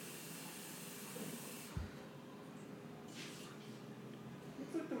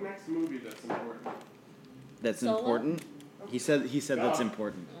next movie that's important? That's Solo? important? He said that's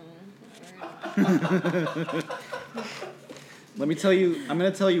important. Let me tell you, I'm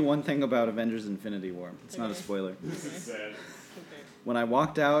going to tell you one thing about Avengers Infinity War. It's not a spoiler. This is sad. Okay. When I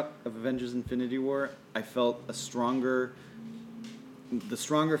walked out of Avengers Infinity War, I felt the stronger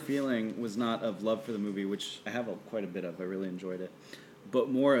feeling was not of love for the movie, which I have quite a bit of. I really enjoyed it. But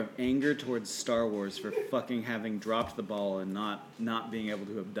more of anger towards Star Wars for fucking having dropped the ball and not being able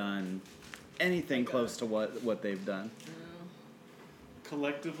to have done anything close to what they've done.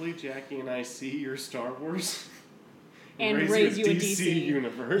 Collectively, Jackie and I see your Star Wars. And raise you a DC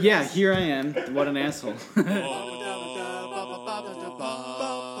universe. Yeah, here I am. What an asshole.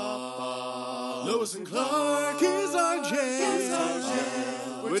 Lois and Clark is our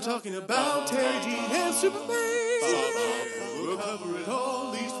jam. We're talking about Terry Dean and Superman. We'll cover it all,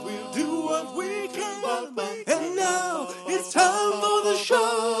 at least we'll do what we can. And now it's time for the show.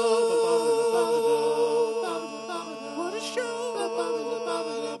 What a show.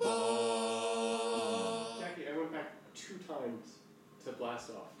 Jackie, I went back 2 times to Blast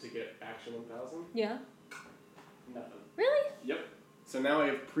Off to get Action 1000. Yeah. Nothing. Really? Yep. So now I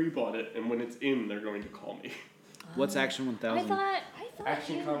have pre-bought it, and when it's in, they're going to call me. What's Action 1000? I thought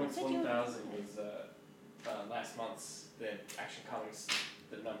Action you Comics said you- 1000 was last month's Action Comics,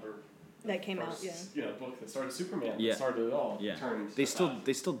 the number that came out. first, Yeah. book that started Superman. Yeah. That started it all. Yeah. Turned They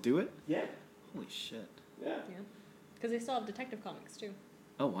still do it? Yeah. Holy shit. Yeah. Because they still have Detective Comics too.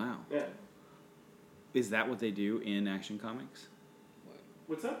 Oh wow. Yeah. Is that what they do in Action Comics?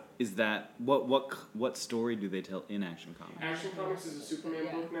 What's up? Is that what story do they tell in Action Comics? Action Comics is a Superman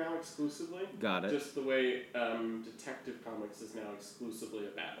book now exclusively. Got it. Just the way Detective Comics is now exclusively a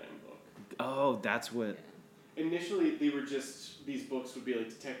Batman book. Oh, that's what. Initially, they were just, these books would be like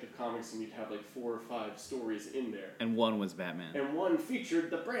Detective Comics, and you'd have like 4 or 5 stories in there. And one was Batman. And one featured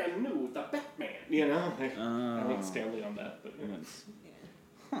the brand new, the Batman. You know, I think Oh. Stanley on that, but. Yes.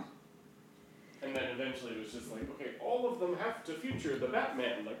 And then eventually it was just like, okay, all of them have to feature the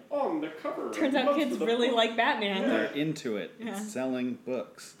Batman, like, on the cover. Turns of out most kids of the really books. like Batman. They're into it. Yeah. It's selling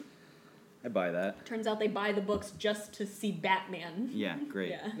books. I buy that. Turns out they buy the books just to see Batman. Yeah,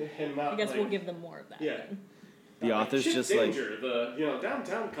 great. Yeah. And not I guess like, we'll give them more of that. Yeah. then. The not author's Chip just Danger, the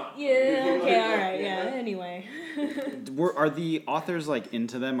downtown cop. Yeah, okay, alright, yeah, anyway. Are the authors like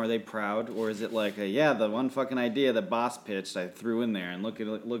into them? Are they proud, or is it like the one fucking idea the boss pitched I threw in there and look at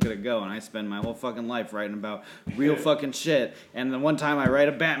it go, and I spend my whole fucking life writing about real fucking shit, and then one time I write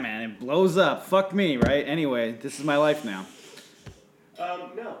a Batman and it blows up. Fuck me, right? Anyway, this is my life now.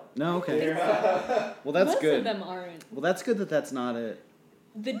 No. No, okay. Well, that's Most good. of them aren't. Well, that's good that that's not it.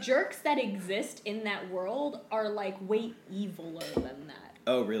 The jerks that exist in that world are like way eviler than that.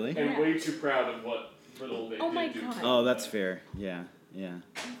 Oh, really? And Yeah. way too proud of what little they Oh my did do. God. Oh, that's fair. Yeah.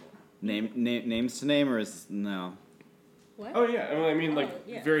 Names to name, or is no? What? Oh, yeah. Well, I mean, like,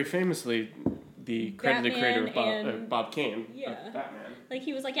 yeah. very famously, the credited creator of Batman Bob Kane Yeah. of Batman. Like,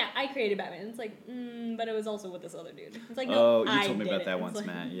 he was like, yeah, I created Batman. It's like, but it was also with this other dude. It's like, no, Oh, you I told me did about it. that It's once, like,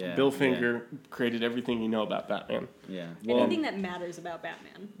 Matt. Yeah. Bill Finger created everything you know about Batman. Yeah. Anything that matters about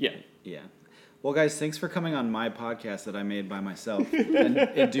Batman. Yeah. Yeah. Well, guys, thanks for coming on my podcast that I made by myself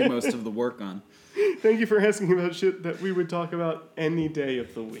and do most of the work on. Thank you for asking about shit that we would talk about any day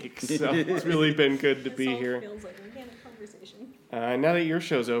of the week. So it's really been good to This be all here. feels like organic conversation. Now that your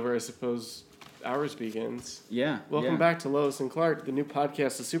show's over, I suppose ours begins. Yeah. Welcome back to Lois and Clark, the new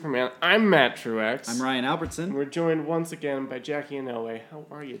podcast of Superman. I'm Matt Truex. I'm Ryan And Albertson. we're joined once again by Jackie and Noe. How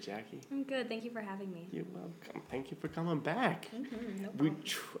are you, Jackie? I'm good. Thank you for having me. You're welcome. Thank you for coming back. No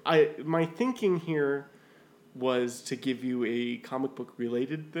problem. My thinking here was to give you a comic book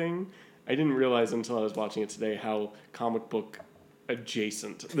related thing. I didn't realize until I was watching it today how comic book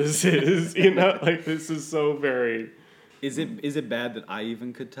adjacent this is. Like this is so very. Is it bad that I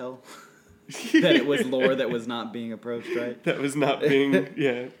even could tell that it was lore that was not being approached, right? That was not being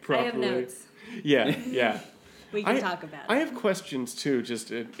properly. I have notes. Yeah. We can talk about I it. have questions too,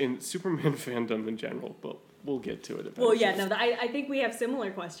 just in Superman fandom in general, but we'll get to it eventually. Well, yeah, no, I think we have similar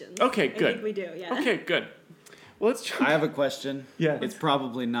questions. Okay, I good. think we do, yeah. Okay, good. Well, let's jump. I have a question. Yeah. It's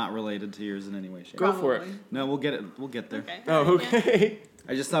probably not related to yours in any way, shape. Go for it. Probably. No, we'll get it. We'll get there. Okay. Oh, Yeah. okay.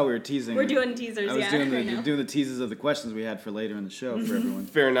 I just thought we were teasing. We're doing teasers, I was doing right now. the teasers of the questions we had for later in the show for everyone.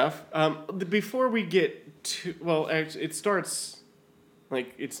 Fair enough. Before we get to, well, actually, it starts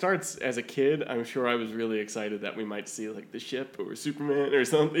as a kid. I'm sure I was really excited that we might see like the ship or Superman or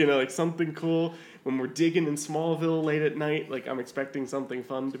something, like something cool. When we're digging in Smallville late at night, like I'm expecting something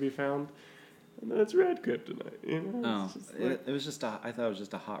fun to be found. And then it's Red Kryptonite, Oh, It's just like- it was just I thought it was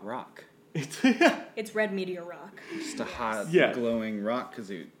just a hot rock. It's Red Meteor Rock. Just a hot, Yeah. glowing rock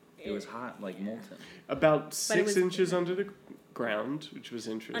because It was hot, like molten. About But it 6 was- inches under the ground, which was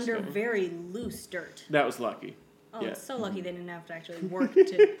interesting. Under very loose dirt. That was lucky. Oh, Yeah. it's so lucky they didn't have to actually work to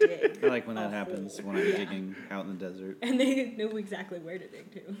dig. I like when that a happens hole. when I'm Yeah. digging out in the desert. And they knew exactly where to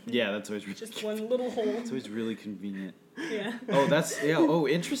dig to. Yeah, that's always Just one little hole. it's always really convenient. Yeah. Oh, that's yeah. Oh,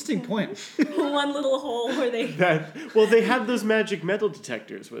 interesting point. One little hole where they. Well, they had those magic metal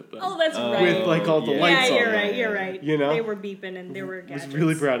detectors with them. Oh, that's Oh, right. With, like, all the yeah. lights yeah, on you're them. right. You're right. You know? They were beeping and there were I was gadgets.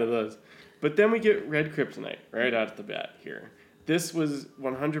 really proud of those. But then we get Red Kryptonite right out of the bat here. This was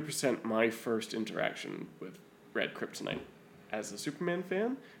 100% my first interaction with Red Kryptonite. As a Superman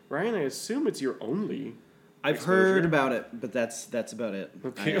fan, Ryan, I assume it's your only. I've Exposure. heard about it, but that's about it.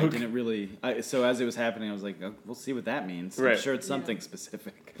 Okay, I okay. didn't really. So as it was happening, I was like, oh, we'll see what that means. Right. I'm sure it's Yeah. something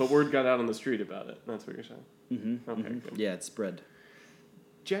specific. But word got out on the street about it. That's what you're saying. Mm-hmm. Okay, good. Yeah, it's spread.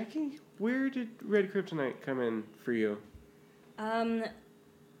 Jackie, where did Red Kryptonite come in for you?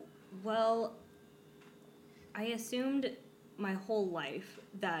 Well, I assumed my whole life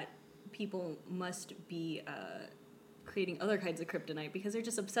that people must be creating other kinds of kryptonite because they're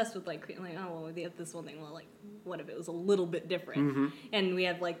just obsessed with like oh well we have this one thing, well like what if it was a little bit different, Mm-hmm. and we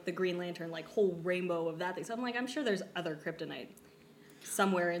have like the Green Lantern like whole rainbow of that thing, so I'm like I'm sure there's other kryptonite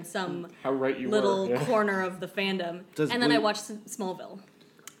somewhere in some How right you little were. Yeah. corner of the fandom. Does And then I Blue- watched Smallville.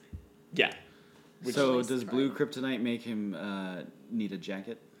 Yeah. Which So really does surprised. blue kryptonite make him need a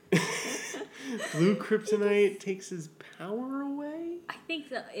jacket? Blue Kryptonite takes his power away? I think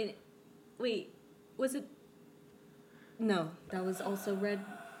that wait, was it? No, that was also red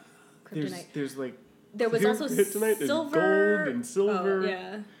kryptonite. There's like There was clear also kryptonite, there's silver. gold and silver. Oh,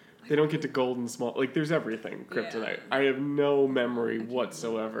 yeah. They don't get to gold and small. Like there's everything Kryptonite. Yeah. I have no memory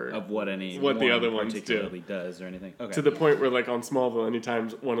whatsoever Of what any What the one other ones do. particularly does or anything? Okay. to the point where like on Smallville,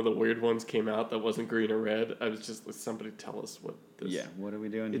 anytime one of the weird ones came out that wasn't green or red, I was just like, somebody tell us what this. yeah. What are we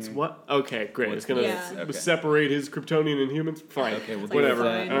doing It's here? what? Okay, great. What It's is gonna this? Okay. separate his Kryptonian and humans. Fine. Okay, we'll whatever.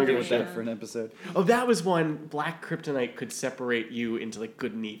 fine. I don't give deal a with shit. that for an episode. Oh, that was one. Black Kryptonite could separate you into like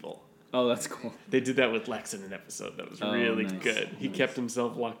good and evil. Oh, that's cool. They did that with Lex in an episode that was Oh, really nice. good. He Nice. kept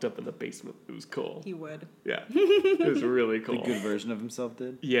himself locked up in the basement. It was cool. He would. Yeah, it was really The cool. good version of himself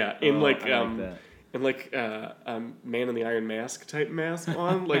did. Yeah, in Oh, like I like that. in like Man in the Iron Mask type mask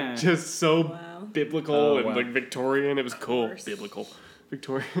on, like just so Wow. biblical Oh, and wow. like Victorian. It was cool, course. biblical,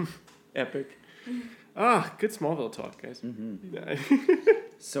 Victorian, epic. Good Smallville talk, guys.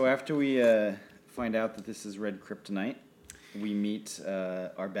 So after we find out that this is red kryptonite, we meet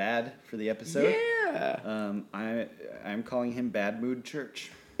our bad for the episode. Yeah, I'm calling him Bad Mood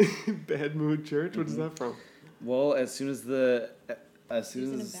Church. Bad Mood Church. What is Mm-hmm. that from? Well, as soon as the He's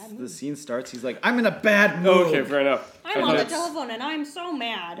in a bad the mood. scene starts, he's like, "I'm in a bad mood." Oh, okay, fair enough. I'm I on the thought- telephone and I'm so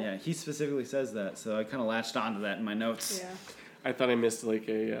mad. Yeah, he specifically says that, so I kind of latched onto that in my notes. Yeah. I thought I missed like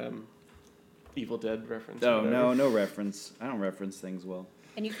a Evil Dead reference. or Oh whatever. no reference. I don't reference things well.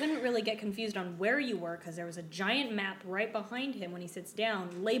 And you couldn't really get confused on where you were because there was a giant map right behind him when he sits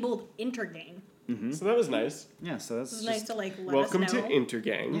down, labeled Intergang. So that was nice. Yeah, so that's It was just. nice to like let Welcome us to know.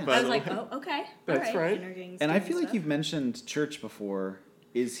 Intergang. Yes. by I was the like, way. oh, okay, That's all right. right. Intergang's And I doing feel like stuff. you've mentioned Church before.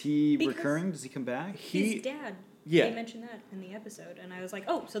 Is he Because- recurring? Does he come back? His dad. Yeah. They mentioned that in the episode, and I was like,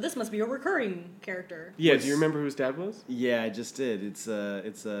 oh, so this must be a recurring character. Yeah, Was- do you remember who his dad was? Yeah, I just did. It's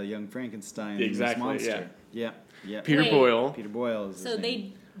a young Frankenstein Exactly, monster. Yeah. Peter Wait. Boyle. Peter Boyle is his So name.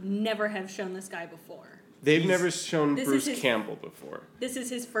 they never have shown this guy before. They've He's- never shown This Bruce is his- Campbell before. This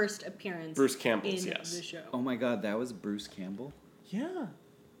is his first appearance. Bruce Campbell's, in yes. the show. Oh my god, that was Bruce Campbell? Yeah.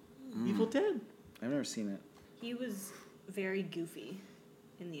 Evil Dead. I've never seen it. He was very goofy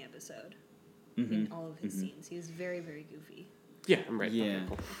in the episode. Mm-hmm. In all of his scenes, he was very, very goofy. Yeah, I'm right. Yeah.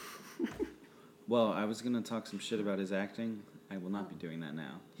 Okay, cool. Well, I was gonna talk some shit about his acting. I will not be doing that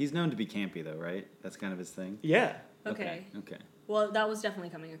now. He's known to be campy though, right? That's kind of his thing. Yeah. Okay. Okay. Well, that was definitely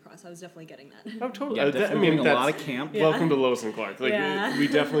coming across. I was definitely getting that. Oh, totally. Yeah, definitely doing a lot that's of camp. Yeah. welcome to Lois and Clark. Like, Yeah. we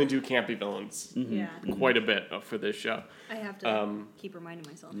definitely do campy villains Yeah. quite a bit for this show. I have to Um, keep reminding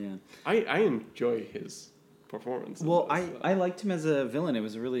myself. Yeah. I enjoy his performance. in Well, this. I liked him as a villain. It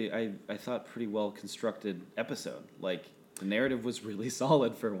was a really I thought pretty well constructed episode. Like the narrative was really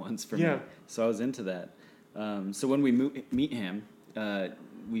solid for once for Yeah. me. So I was into that. So when we meet him,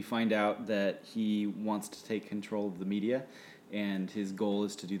 we find out that he wants to take control of the media, and his goal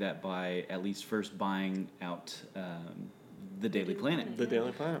is to do that by at least first buying out the Daily Planet. The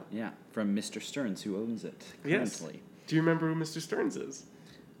Daily Planet. Yeah, from Mr. Stearns, who owns it Yes. currently. Do you remember who Mr. Stearns is?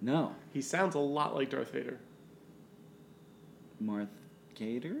 No, He sounds a lot like Darth Vader. Marth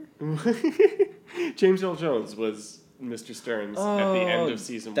Gator. James Earl Jones was Mr. Stearns at the end of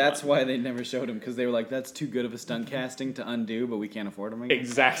season 1. That's why they never showed him, because they were like, that's too good of a stunt casting to undo, but we can't afford him again.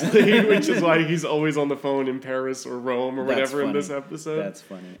 Exactly, which is why he's always on the phone in Paris or Rome or That's whatever in funny. this episode. That's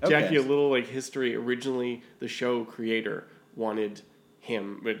funny. Jackie, Okay. a little like history. Originally, the show creator wanted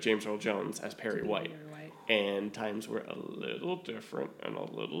him, with James Earl Jones, as Perry White. And times were a little different and a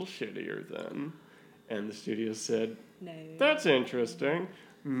little shittier then. And the studio said, No. that's interesting.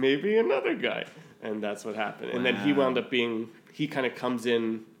 Maybe another guy. And that's what happened. And then he Wow. wound up being, he kind of comes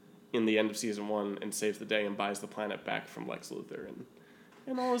in the end of season 1 and saves the day and buys the planet back from Lex Luthor.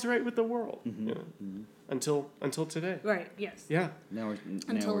 And all is right with the world. Mm-hmm. You know, until today. Right, yes. Yeah. Now we're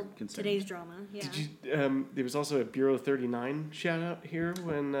Until concerned. today's drama, yeah. Did you, there was also a Bureau 39 shout out here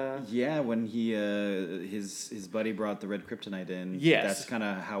when, Yeah, when he his buddy brought the red kryptonite in. Yes. That's kind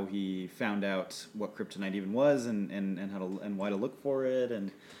of how he found out what kryptonite even was and how to and why to look for it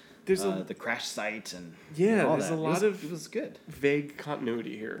and there's the crash site and Yeah, all there's that. a lot of- it was good. vague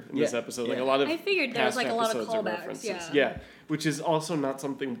continuity here in this Yeah, episode. Like yeah. a lot of I figured there was, past like, a lot of episodes are callbacks, references. yeah. Which is also not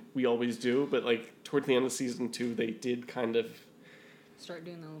something we always do, but like toward the end of season 2, they did kind of Start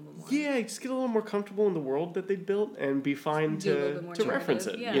doing that a little bit more. just get a little more comfortable in the world that they built and be fine Do a little bit to more reference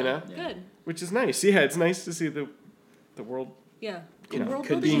it. narrative. You know, Yeah. Good. which is nice. Yeah, it's nice to see the world. Yeah. You know, World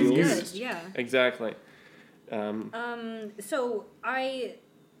could building be is used. good. Yeah. Exactly. So I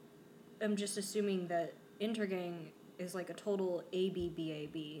am just assuming that Intergang is like a total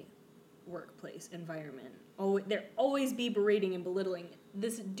ABBAB workplace environment. Oh, they're always be berating and belittling.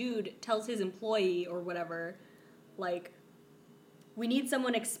 This dude tells his employee or whatever, like, we need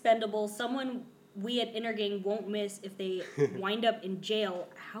someone expendable, someone we at Intergang won't miss if they wind up in jail.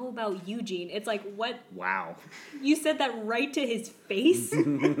 How about Eugene? It's like, what? Wow. You said that right to his face?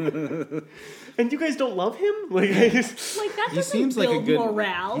 And you guys don't love him? Like, I just, Like, that He doesn't seems like a build good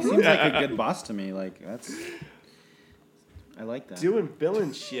morale. He seems like a good boss to me. Like that's I like that. doing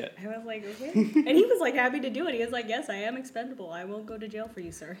villain shit. I was like, okay. And he was like happy to do it. He was like, yes, I am expendable. I won't go to jail for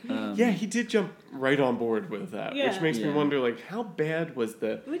you, sir. Yeah, he did jump right on board with that, which Yeah. makes me Yeah. wonder, like, how bad was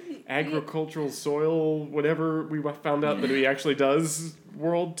the Would- agricultural soil, whatever we found out that he actually does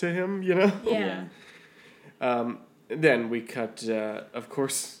world to him, you know? Yeah. Then we cut, of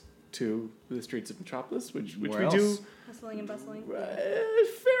course, to the streets of Metropolis, which Where we else? do Hustling and bustling. a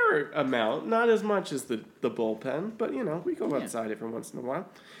fair amount, not as much as the bullpen, but, you know, we go Yeah. outside every once in a while.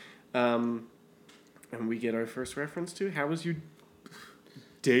 And we get our first reference to, how was your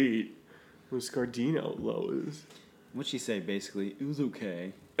date with Scardino, Lois? What'd she say? Basically, it was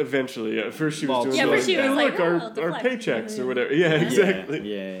okay. Eventually, at first she was Well, doing yeah, like, first she was like, our oh, deflect. paychecks or whatever. Yeah, exactly.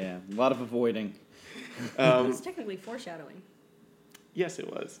 Yeah. A lot of avoiding. It's technically foreshadowing. Yes, it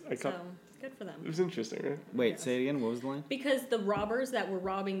was. So, good for It them. was interesting, right? Wait, say it again. What was the line? Because the robbers that were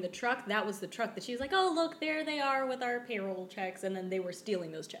robbing the truck, that was the truck that she was like, oh, look, there they are with our payroll checks. And then they were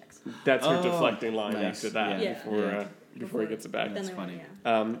stealing those checks. That's her Oh, deflecting line nice. after that Yeah. before he gets it back. Then That's they were, funny.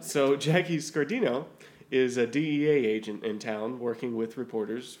 yeah. So Jackie Scardino is a DEA agent in town working with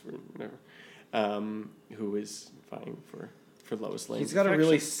reporters for whatever, who is vying for Lois Lane's He's got a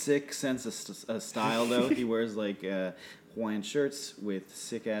really affection. sick sense of style, though. He wears like Hawaiian shirts with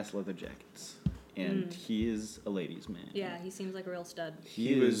sick ass leather jackets, and he is a ladies' man. Yeah, he seems like a real stud.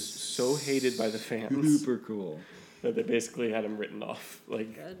 He was is so hated by the fans Super cool. that they basically had him written off,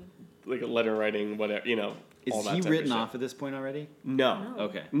 like Good. a letter writing, whatever, you know. Is all that he type written of shit. off at this point already? No. No.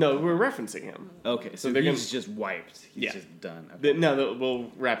 Okay. No, we're referencing him. Okay, so they're he's just wiped. He's Yeah. just done. Okay.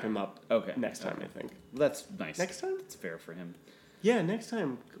 We'll wrap him up Okay. next time, Okay. I think. That's nice. Next time? That's fair for him. Yeah, next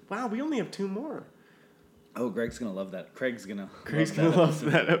time. Wow, we only have 2 more. Oh, Greg's gonna love that. Craig's gonna. Craig's gonna love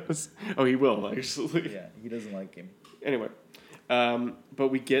that episode. Oh, he will, actually. Yeah, he doesn't like him. Anyway, but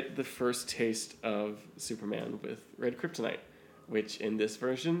we get the first taste of Superman with red kryptonite, which in this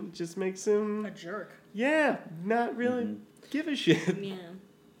version just makes him, A jerk. not really give a shit.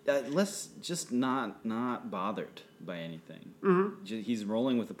 Yeah. Less just not bothered by anything. Mm-hmm. He's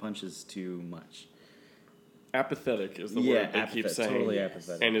rolling with the punches too much. Apathetic is the Yeah, word they keep saying. totally Yes.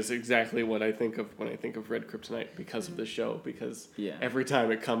 apathetic. And is exactly what I think of when I think of red kryptonite because of the show. Because Yeah. every time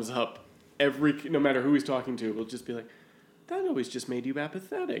it comes up, no matter who he's talking to, will just be like, "That always just made you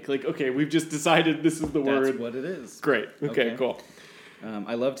apathetic." Like, okay, we've just decided this is the word. That's what it is. Great. Okay, Okay. cool.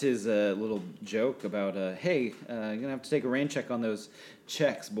 I loved his little joke about, hey, you're gonna have to take a rain check on those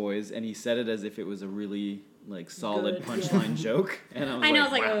checks, boys, and he said it as if it was a really solid Good, punchline joke, and I know, I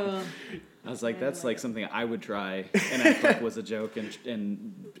was like, wow. oh. I was like, I that's like like something I would try and act like was a joke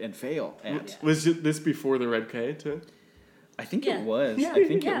and fail at. Was this before the red K too? I think Yeah. it was. Yeah. I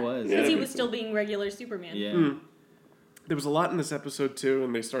think Yeah. it was. Because he Yeah. was still being regular Superman. Yeah. There was a lot in this episode too,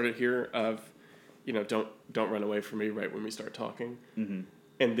 and they started here of don't run away from me right when we start talking. Mm-hmm.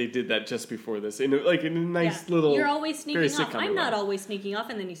 And they did that just before this, in a nice little. You're always very sneaking off. sitcom I'm not way. always sneaking off,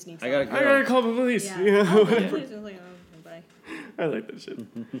 and then he sneaks I off. gotta I gotta call the police. Yeah. Oh, Yeah. whatever. Bye. I like that shit.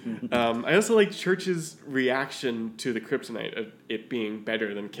 I also like Church's reaction to the kryptonite of it being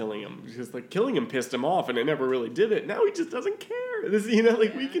better than killing him, because like killing him pissed him off, and it never really did it. Now he just doesn't care. This,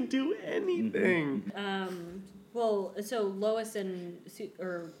 we can do anything. Well, so Lois and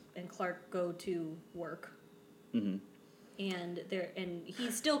Clark go to work. Mm-hmm. And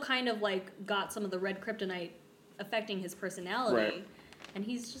he's still kind of like got some of the red kryptonite affecting his personality, Right. and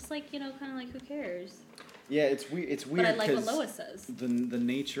he's just like kind of like, who cares? Yeah, it's weird. It's weird. But I like what 'cause Lois says. The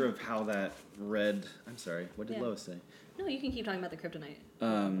nature of how that red. I'm sorry. What did Yeah. Lois say? No, you can keep talking about the kryptonite.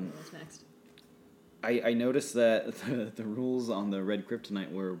 What's next? I noticed that the rules on the red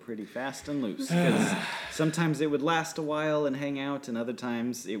kryptonite were pretty fast and loose. Because sometimes it would last a while and hang out, and other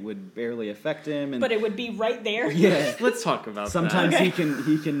times it would barely affect him. And But it would be right there. yeah, Let's talk about sometimes that. he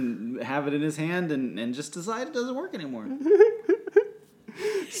can have it in his hand and just decide it doesn't work anymore.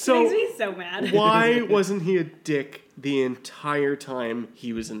 So Makes me so mad. why wasn't he a dick the entire time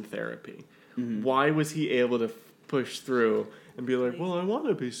he was in therapy? Mm-hmm. Why was he able to push through and be like, well, I want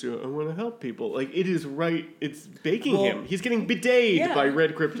to be I want to help people. Like, it is right. It's baking Well, him. He's getting bidetted Yeah. by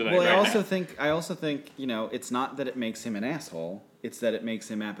red kryptonite. Well, right I now. also think it's not that it makes him an asshole. It's that it makes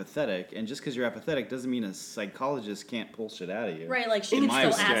him apathetic. And just because you're apathetic doesn't mean a psychologist can't pull shit out of you. Right, like she In can my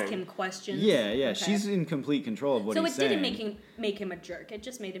still ask understanding. him questions. Yeah, yeah. Okay. She's in complete control of what So he's it saying. didn't make him a jerk. It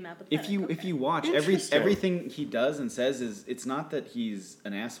just made him apathetic. If you watch Interesting. everything he does and says is it's not that he's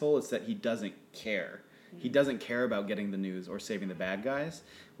an asshole, it's that he doesn't care. He doesn't care about getting the news or saving the bad guys,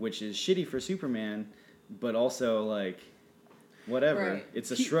 which is shitty for Superman, but also like whatever. Right.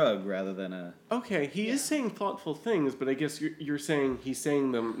 It's a shrug rather than a Okay, he is saying thoughtful things, but I guess you're saying he's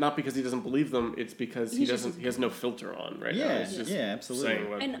saying them not because he doesn't believe them. It's because he He's just- doesn't. He has no filter on right now. Yeah, He's just yeah, absolutely.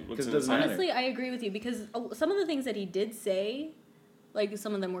 saying And- what's Because it in his doesn't head. matter. Honestly, I agree with you because some of the things that he did say, like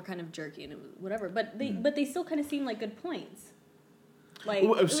some of them were kind of jerky and it was whatever, but they still kind of seemed like good points. Like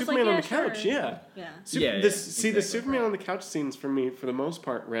Well, it was Superman like, on the couch, sure. yeah. Yeah. Yeah, the exactly. Superman on the couch scenes for me, for the most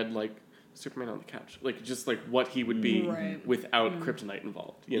part, read like Superman on the couch, like just like what he would be Right. without kryptonite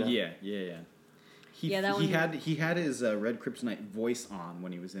involved. You know? Yeah. Yeah, that he one- had his red kryptonite voice on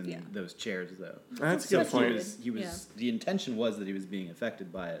when he was in Yeah. those chairs though. That's a So good That's point. weird. he was the intention was that he was being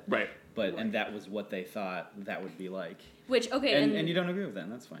affected by it. Right. But and that was what they thought that would be like. Which okay, And you don't agree with that,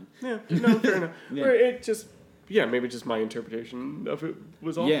 and that's fine. Yeah. No, fair enough. Yeah. Or it just, maybe just my interpretation of it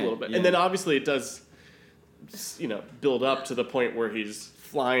was off Yeah, a little bit, yeah. and then obviously it does, build up to the point where he's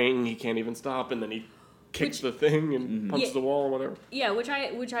flying, he can't even stop, and then he kicks the thing and punches Yeah. the wall or whatever. yeah, which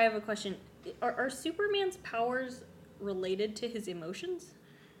I have a question. Are Superman's powers related to his emotions?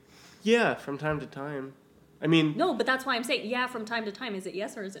 Yeah, from time to time. I mean, No, but that's why I'm saying from time to time. Is it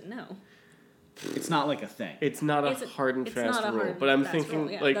yes or is it no? It's not like a thing. it's not a It's hard and it's fast not a rule, hard but I'm fast thinking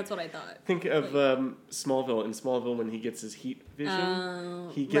rule. Yeah, like that's what I thought. think of Smallville. In Smallville, when he gets his heat vision, Oh,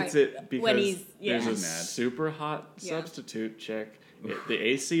 he gets right. it When because he's- yeah. there's a He's mad. super hot Yeah. substitute chick. The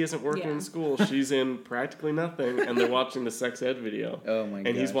AC isn't working Yeah. in school. She's in practically nothing, and they're watching the sex ed video. Oh my And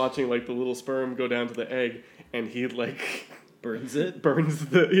he's gosh. watching like the little sperm go down to the egg, and he like Burns it. burns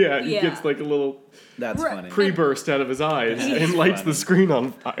he Yeah. gets like a little That's Right. funny. pre-burst out of his eyes That's and lights the funny. screen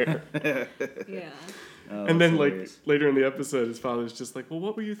on fire. Yeah. Oh, And that's then, hilarious. like, later in the episode, his father's just like, well,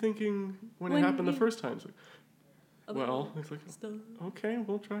 what were you thinking when it When happened the he- first time? It's like, Okay. well, it's like, Still- okay,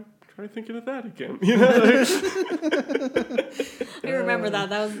 we'll try thinking of that again. You know? Like, I remember that.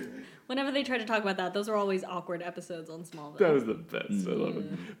 That was whenever they tried to talk about that. Those were always awkward episodes on Smallville. that was the best. I love it.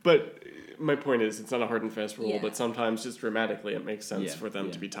 But my point is, it's not a hard and fast rule, Yeah. but sometimes just dramatically it makes sense Yeah, for them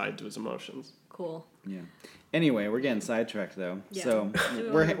yeah. to be tied to his emotions. Cool. Yeah. Anyway, we're getting sidetracked though. Yeah. So Do we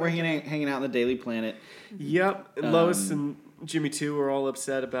we're wanna go we're back to hanging out in the Daily Planet. Yep. And Lois and Jimmy too were all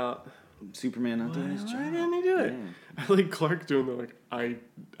upset about Superman not doing his why job. didn't he do it? Yeah. I like Clark doing the like I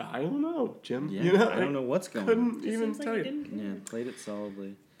don't know, Jim. Yeah, You know, I don't know what's going on. Couldn't Just even seems like tell he you. didn't care. Yeah, played it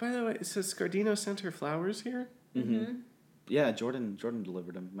solidly. By the way, so Scardino sent her flowers here. Yeah, Jordan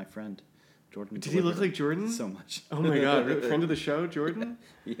delivered him. My friend, Jordan. Did he look delivered like Jordan? him so much? Oh my god, really? Friend of the show, Jordan?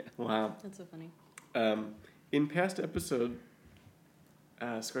 Yeah. Wow. That's so funny. In past episode,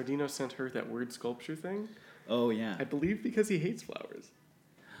 Scardino sent her that word sculpture thing. Oh yeah. I believe because he hates flowers.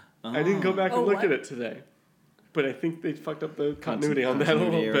 I didn't go back Oh, and look what? at it today. But I think they fucked up the continuity on that a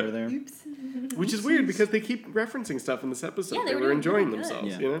Continuity little over bit. there. Oops. Which is weird because they keep referencing stuff in this episode. Yeah, they they were were doing enjoying really good. themselves,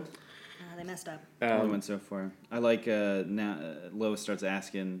 Yeah. you know? They messed up. Only went so far. I like now Lois starts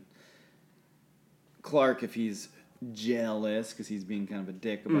asking Clark if he's jealous because he's being kind of a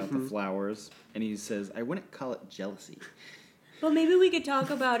dick about the flowers, and he says, "I wouldn't call it jealousy." But maybe we could talk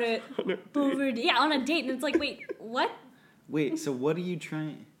about it on a date. And it's like, wait, what? Wait, so what are you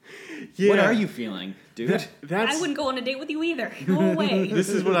trying? Yeah. What are you feeling, dude? That's I wouldn't go on a date with you either. Go away. This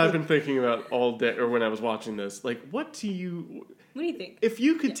is what I've been thinking about all day, or when I was watching this. Like, what do you think? if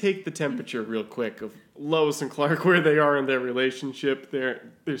you could take the temperature real quick of Lois and Clark, where they are in their relationship, their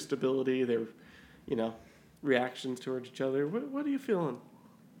stability, their, reactions towards each other, what are you feeling?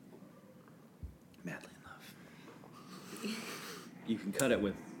 Madly in love. You can cut it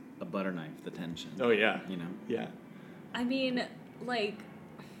with a butter knife, the tension. Oh yeah, yeah. I mean, like,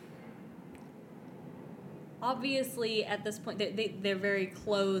 obviously at this point they're very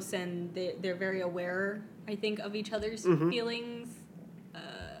close and they're very aware, I think, of each other's feelings.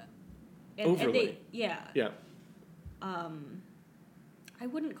 Overly. Yeah. I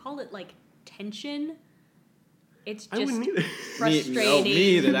wouldn't call it like tension. It's I just wouldn't either. frustrating. Me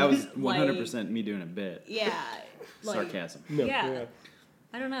either. That was like, 100% me doing a bit. Yeah. Like, Sarcasm. No, yeah.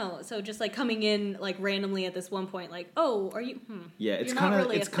 I don't know. So just like coming in like randomly at this one point, like, oh, are you? Yeah, it's You're kind not of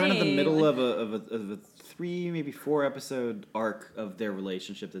really it's a kind of the thing. middle of a 3, maybe 4 episode arc of their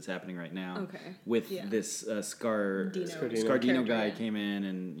relationship that's happening right now. Okay. With Yeah. this Scardino Scardino guy character, came in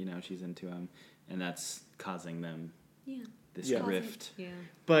and she's into him, and that's causing them this Yeah. rift. Yeah.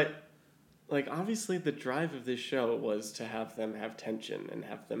 But, like, obviously the drive of this show was to have them have tension and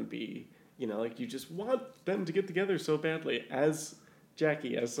have them be, like, you just want them to get together so badly. As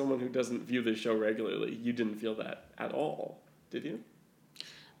Jackie, as someone who doesn't view this show regularly, you didn't feel that at all, did you?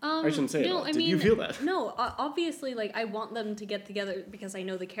 I shouldn't say it all. Did you feel that? No, obviously, like, I want them to get together because I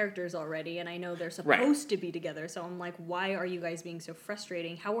know the characters already, and I know they're supposed to be together, so I'm like, why are you guys being so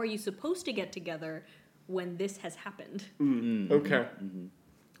frustrating? How are you supposed to get together when this has happened? Okay.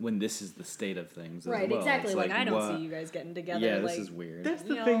 When this is the state of things, as Right, well. exactly. It's Like, I don't what? see you guys getting together. Yeah, like, this is weird. That's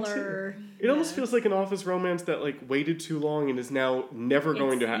the y'all thing, too. are- It almost yeah. feels like an office romance that, like, waited too long and is now never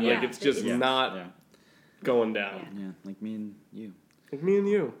going to happen. yeah, Like, it's just it's- not Yeah, going down. Yeah. yeah, like me and you. Like me and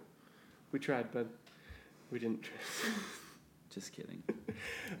you. We tried, but we didn't. Just kidding.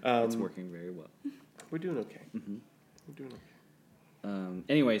 It's working very well. We're doing okay. We're doing okay.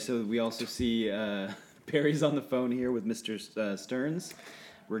 Anyway, so we also see Perry's on the phone here with Mr. Stearns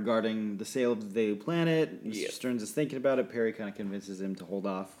regarding the sale of the Daily Planet. Mr. Yep. Stearns is thinking about it. Perry kind of convinces him to hold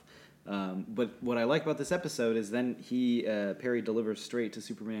off. But what I like about this episode is then Perry delivers straight to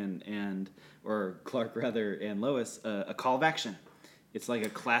Superman or Clark rather, and Lois a call of action. It's like a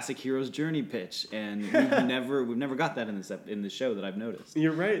classic hero's journey pitch, and we've never got that in this show that I've noticed.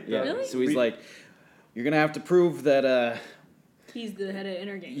 You're right. Yeah. Really? So he's like, you're gonna have to prove that. He's the head of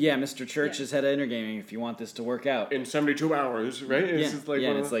Intergame. Yeah, Mr. Church is head of Intergaming if you want this to work out. In 72 hours, right? It's just like and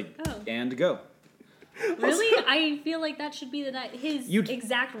one it's of like, Oh. and go. Really? I feel like that should be his You'd-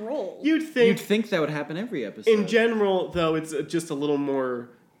 exact role. You'd think, You'd think that would happen every episode. in general, though, it's just a little more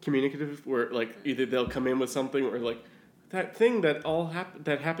communicative, where like either they'll come in with something or like that thing that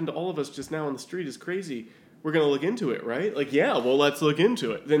that happened to all of us just now on the street is crazy. We're gonna look into it, right? Like, yeah, well, let's look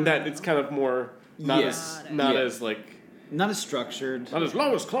into it. Then that it's kind of more not Yeah. as like Not as structured. not as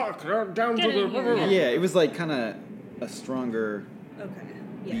Lois Clark down Get to in the here, Yeah, it was like kind of a stronger Okay.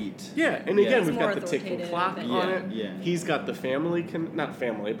 Yeah. beat. Yeah, and Yeah. again, It's we've more got the ticking authoritative clock and- on Yeah, it. yeah. He's got the family, not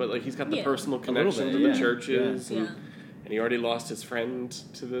family, but like he's got the Yeah. personal little connection bit, to the yeah. churches, Yeah. and he already lost his friend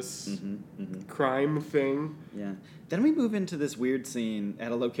to this Mm-hmm. crime thing. Yeah. Then we move into this weird scene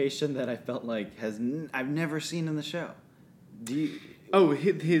at a location that I felt like I've never seen in the show. Oh,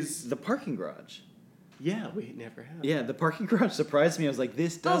 his The parking garage. yeah, we never have. Yeah, the parking garage surprised me. I was like,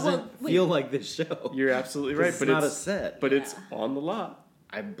 this Oh, well, doesn't wait. feel like this show. You're absolutely 'Cause right, it's but not it's a set. but it's Yeah. on the lot.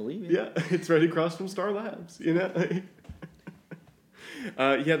 I believe it. Yeah, it's right across from Star Labs. Yeah,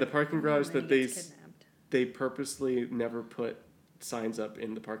 the parking garage that Ray gets kidnapped. they purposely never put signs up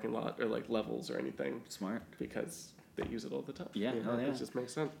in the parking lot or like levels or anything. Smart. Because they use it all the time. Yeah, hell yeah. It just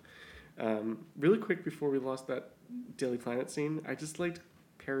makes sense. Really quick before we lost that Daily Planet scene, I just liked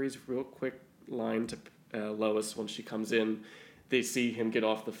Perry's real quick line to Lois when she comes in. They see him get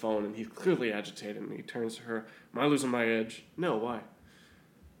off the phone and he's clearly agitated and he turns to her, "Am I losing my edge?" "No, why?"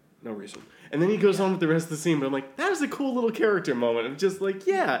 "No reason." And then he goes on with the rest of the scene, but I'm like, that was a cool little character moment of just like,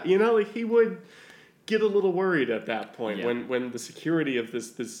 yeah, like he would get a little worried at that point Yeah. when the security of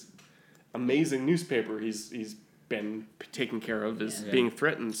this amazing newspaper he's been taken care of is Yeah. being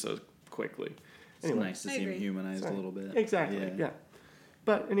threatened so quickly. It's Anyway. nice to I see him agree. humanized Sorry. a little bit. Exactly, yeah.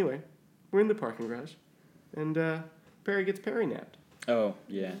 But anyway, we're in the parking garage, and Perry gets Perry napped. Oh,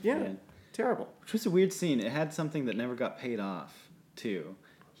 yeah. Yeah, terrible. Which was a weird scene. It had something that never got paid off, too.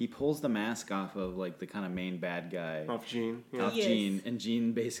 he pulls the mask off of like the kind of main bad guy, Off Jean. Yeah. off Yes. Jean, and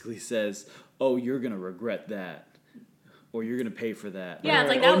Jean basically says, "Oh, you're gonna regret that, or you're gonna pay for that." Yeah, it's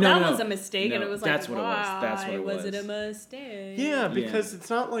like Oh, that no. was a mistake, and No, it was like, that's what it was. why That's what it was it a was. mistake? Yeah, because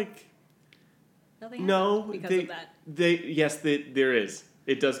it's not like Nothing no. happened because They of that. there is.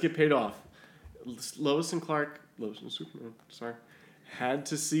 It does get paid off. Lois and Superman. Sorry, had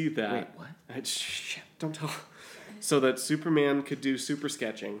to see that. Wait, what? Shit, don't tell. So that Superman could do super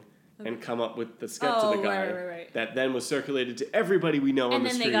sketching and come up with the sketch of the Oh, guy right. that then was circulated to everybody we know on And the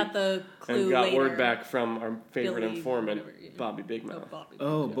then street. they got the clue and got later. word back from our favorite Billy, informant, whatever, yeah. Bobby Big Mouth. Bobby.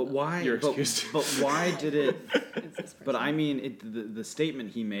 Oh, but why? You're but, excused. but why did it? It's this But person. I mean, the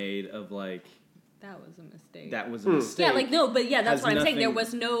statement he made of like That was a mistake. that was a mistake. Yeah, like no, but yeah, that's has what I'm saying. There nothing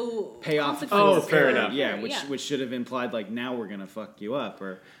was no payoff. consequences Oh, fair or- enough. Yeah, which should have implied like now we're gonna fuck you up,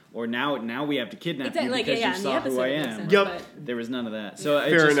 or now we have to kidnap Exactly, you like, because yeah, you in saw the who I episode it makes am. sense, Yep. but- There was none of that, so it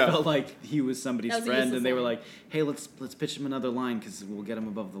Fair just enough. felt like he was somebody's That was a friend, useless and they were line. like, "Hey, let's pitch him another line because we'll get him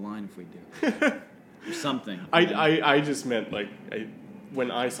above the line if we do." Or something. you know? I just meant like when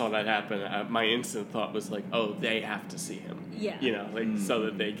I saw that happen, my instant thought was like, oh, they have to see him. Yeah. You know, like so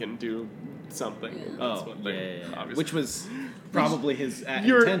that they can do something. Yeah. That's Oh, what they, yeah. obviously. Which was probably his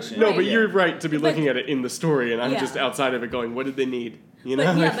You're intention. no, Right. but Yeah. you're right to be But- looking at it in the story, and I'm Yeah. just outside of it going, what did they need? You know,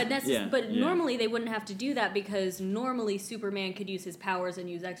 But yeah, Like, but that's Yeah, but yeah. normally they wouldn't have to do that because normally Superman could use his powers and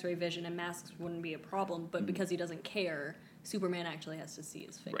use X-ray vision and masks wouldn't be a problem. But because he doesn't care, Superman actually has to see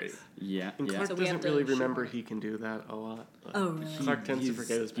his face. right. Yeah, And yeah. Clark So we have doesn't to really show remember him. he can do that a lot. Oh, really? Clark tends to He's-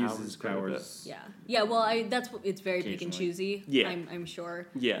 forget his powers. uses quite a bit. powers. Yeah. Well, that's what it's very pick and Occasionally. choosy. Yeah. I'm sure.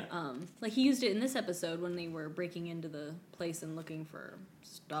 Yeah. Like he used it in this episode when they were breaking into the place and looking for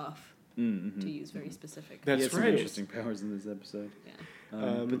stuff Mm-hmm. to use very specific. That's he had some right. interesting powers in this episode.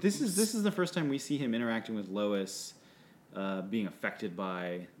 Yeah. But this is the first time we see him interacting with Lois, being affected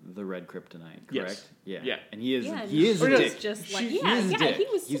by the red kryptonite. Correct? Yes. Yeah. Yeah. And he is Yeah, he is Or a no, dick. Just like She- yeah, he is a yeah, dick. he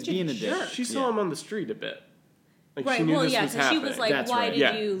was He's such being a a dick. jerk. She saw Yeah. him on the street a bit. Like Right. she knew Well, this yeah, was because she was happening. like, That's "Why right. did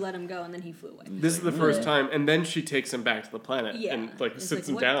Yeah. you let him go?" And then he flew away. This is the Like, first "Ugh." time, and then she takes him back to the planet Yeah. and like It's sits like,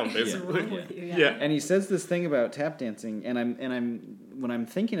 him what down is basically. wrong with you? Yeah. And he says this thing about tap dancing, and I'm when I'm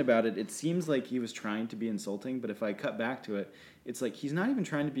thinking about it, it seems like he was trying to be insulting. But if I cut back to it, it's like he's not even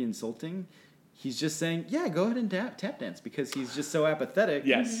trying to be insulting. He's just saying, "Yeah, go ahead and tap dance," because he's just so apathetic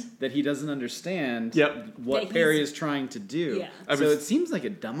Yes. that he doesn't understand Yep. what That Perry he's- is trying to do. Yeah. I So was- it seems like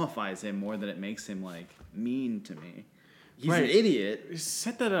it dumbifies him more than it makes him like mean to me. He's Right. an idiot.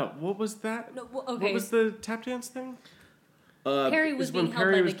 Set that up. What was that? No, well, okay. What was the tap dance thing? Perry was is when being held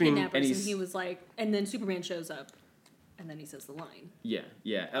Perry by was the being- kidnappers, and and, he's- he was like, and then Superman shows up, and then he says the line. Yeah.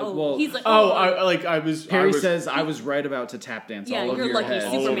 Oh, well, he's like, Oh, oh, I was. Perry I was, says, "I was right about to tap dance yeah, all over you're your lucky head."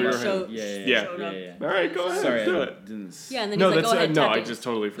 All over Superman your showed, head. Yeah. showed up. All right, go ahead. Sorry, do I it. didn't. Yeah, and then No, he's like, that's go ahead, no. tap I dance. just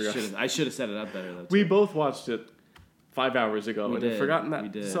totally forgot. I should have set it up better though. We too. both watched it 5 hours ago We and had did, forgotten that. we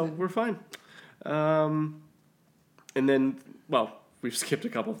did. So we're fine. And then, well, we've skipped a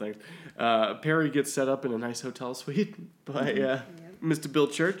couple things. Perry gets set up in a nice hotel suite by Mr. Bill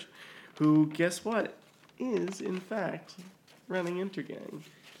Church, who, guess what, is in fact running Intergang.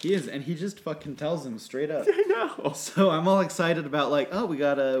 He is, and he just fucking tells him straight up. I know. So I'm all excited about like, oh, we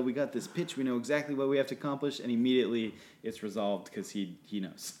got this pitch. We know exactly what we have to accomplish, and immediately it's resolved because he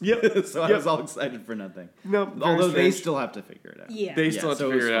knows. Yep. So I Yep. was all excited for nothing. No, very Although they strange. still have to figure it out. Yeah. They Yeah, still have so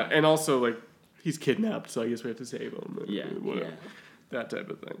to it was figure it out. fine. And also, like, he's kidnapped, so I guess we have to save him. and Yeah. Whatever. Yeah. That type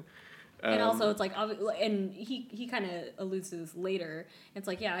of thing. And also, it's like, and he kind of alludes to this later. It's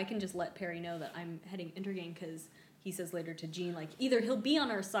like, yeah, I can just let Perry know that I'm heading Intergang because he says later to Jean, like, either he'll be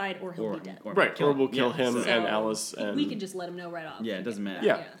on our side or he'll be dead. Right, or we'll kill him So and Alice. And we can just let him know right off. Yeah, it doesn't matter.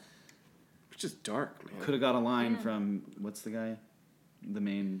 Yeah. Which is dark, man. Could have got a line Yeah. from what's the guy, the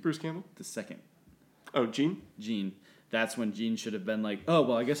main, Bruce Campbell? the second Oh, Gene? Gene. That's when Gene should have been like, oh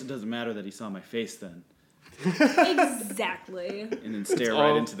well, I guess it doesn't matter that he saw my face then, Exactly. and then stare all-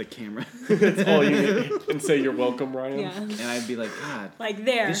 right into the camera, That's all you need. And say you're welcome, Ryan. Yeah. and I'd be like, God, Like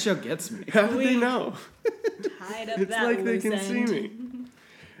there. this show gets me. How do they know? Tied up It's that like they loose can end. see me.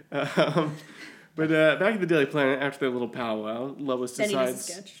 But back at the Daily Planet, after their little powwow, Lois Then he does a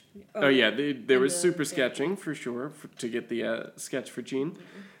decides... sketch. Oh, yeah, there was the- super yeah. sketching, for sure, to get the sketch for Gene.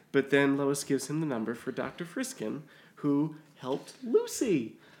 But then Lois gives him the number for Dr. Friskin, who helped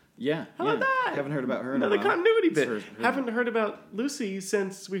Lucy. Yeah. How about that? Haven't heard about her in a Another while. continuity It's bit. her- Haven't heard about Lucy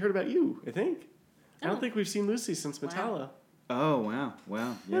since we heard about you, I think. I don't Oh. think we've seen Lucy since Metallo. Oh wow,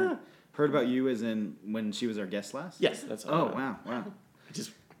 yeah. Yeah. Heard about you as in when she was our guest last. Yes, that's all. Oh I know. wow. I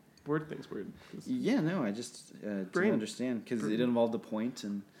just word things weird. Yeah, no, I just didn't Brain. understand because it involved a point,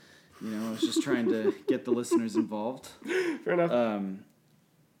 and I was just trying to get the listeners involved. Fair enough.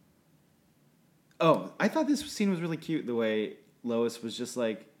 Oh, I thought this scene was really cute. The way Lois was just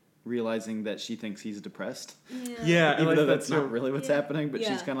like realizing that she thinks he's depressed. Yeah, Even I like though that that's not too. really what's happening, but she's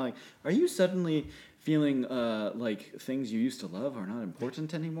Yeah. kind of like, "Are you suddenly feeling like things you used to love are not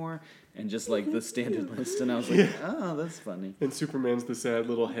important anymore?" And just like the standard list, and I was like, "Oh, that's funny." And Superman's the sad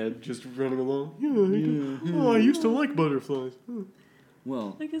little head just running along. Yeah, I used to like butterflies.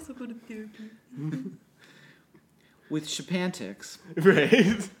 Well, I guess I'll go to therapy. with Chapantix,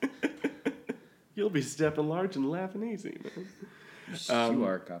 Right. You'll be stepping large and laughing easy, man. you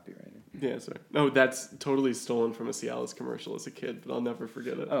are copyrighted. Yeah, sorry. No, that's totally stolen from a Cialis commercial as a kid, but I'll never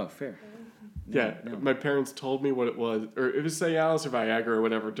forget it. Oh, fair. Yeah, no. my parents told me what it was, or it was Cialis or Viagra or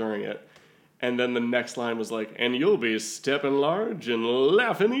whatever during it. And then the next line was like, and you'll be stepping large and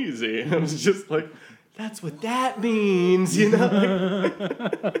laughing easy. And I was just like, that's what that means, you know?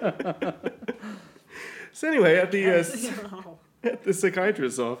 So anyway, at the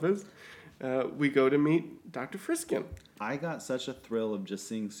psychiatrist's office, we go to meet Dr. Friskin. I got such a thrill of just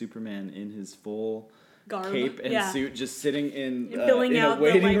seeing Superman in his full Garb. cape and Yeah. suit, just sitting in Filling in out a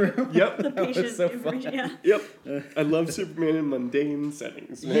waiting the, like, room. Yep. The That was patient so information. fun. Yeah. Yep. I love Superman in mundane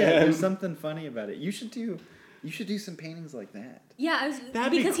settings, man. Yeah, there's something funny about it. You should do some paintings like that. Yeah, I was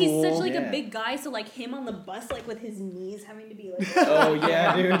That'd be because he's such cool. like Yeah. a big guy, so like him on the bus, like with his knees having to be like. Oh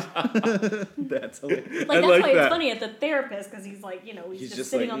yeah, dude. That's hilarious. Like that's like why that. it's funny at the therapist because he's like, he's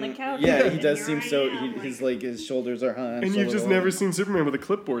just sitting like, on the couch. Yeah, he and does here seem I so. am, His shoulders are high. And you've just never seen Superman with a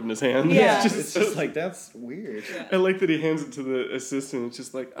clipboard in his hand. Yeah. It's just like that's weird. I like that he hands it to the assistant. It's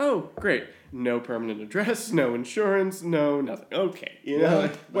just like, oh, great. No permanent address, no insurance, no nothing. Okay. You know?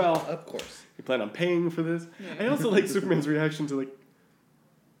 Well, Of course. you plan on paying for this? I also like Superman's reaction to, like,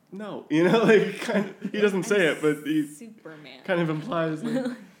 no. You know? Like, he doesn't say it, but he Superman. kind of implies,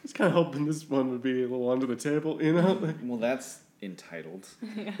 like, he's kind of hoping this one would be a little under the table, you know? Like, Well, that's entitled.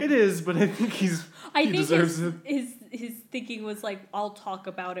 it is, but I think he think deserves it. his thinking was like, I'll talk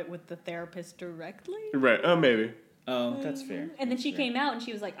about it with the therapist directly. Right. Oh, maybe. Oh, that's fair. And then she came out and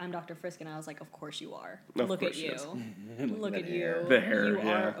she was like, I'm Dr. Frisk. And I was like, of course you are. Of Look course at she you. is. Look at hair. you. The hair, You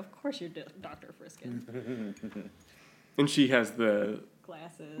yeah. are, of course you're Dr. Friskin. And she has the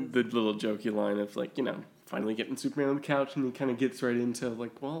Glasses. little jokey line of, like, finally getting Superman on the couch, and he kind of gets right into,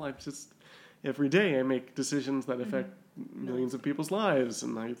 like, well, I've just, every day I make decisions that affect millions of people's lives,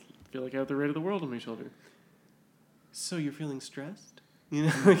 and I feel like I have the weight of the world on my shoulder. So you're feeling stressed?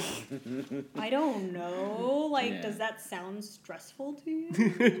 I don't know. Like, Yeah. does that sound stressful to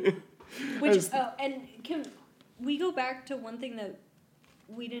you? Which, and can we go back to one thing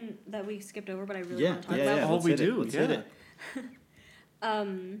that we skipped over, but I really want to talk about? All Let's we hit it. do, Let's hit yeah. it.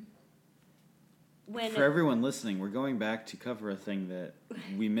 When For everyone listening, we're going back to cover a thing that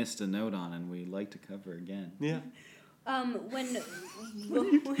we missed a note on and we'd like to cover again. Yeah. when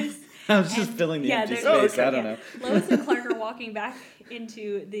Lois I was just filling the empty there- space. I don't know. Lois and Clark are walking back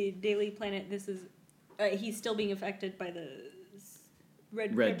into the Daily Planet. This is he's still being affected by the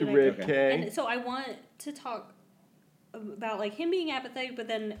red kryptonite. Red Okay. K. And so I want to talk about like him being apathetic, but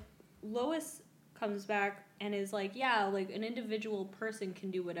then Lois comes back and is like, yeah, like an individual person can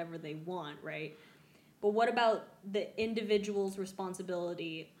do whatever they want, right? But what about the individual's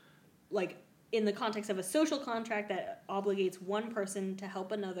responsibility, like in the context of a social contract that obligates one person to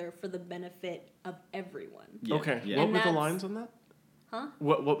help another for the benefit of everyone? Yeah, Okay. yeah. What And were the that's- lines on that? Huh?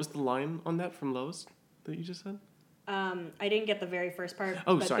 What was the line on that from Lois that you just said? I didn't get the very first part,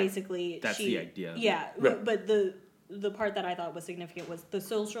 Oh, but sorry. basically That's she, the idea of it. Yeah, Right. but the part that I thought was significant was the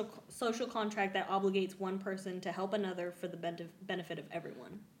social contract that obligates one person to help another for the benefit of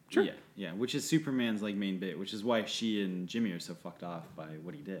everyone. Sure. Yeah, yeah, which is Superman's like main bit, which is why she and Jimmy are so fucked off by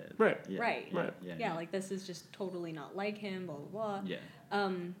what he did. Right. Yeah, Right. Yeah, Right. yeah, Like this is just totally not like him, blah blah blah. yeah.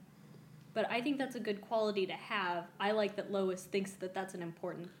 But I think that's a good quality to have. I like that Lois thinks that that's an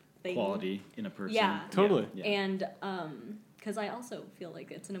important thing. Quality in a person. Yeah. Totally. Yeah. And because I also feel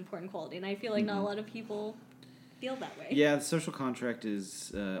like it's an important quality, and I feel like not a lot of people feel that way. Yeah, the social contract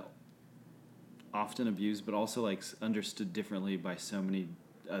is often abused, but also like understood differently by so many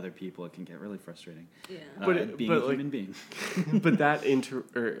other people. It can get really frustrating. Yeah. Being but, a like, human being. But that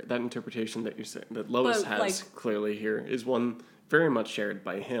that interpretation that you're saying that Lois But, has like- clearly here is one very much shared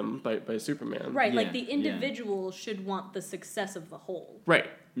by him, by Superman. Right, Yeah, like the yeah. individual should want the success of the whole. Right.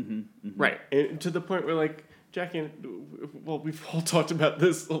 Mm-hmm, Right. And to the point where, like, Jackie, well, we've all talked about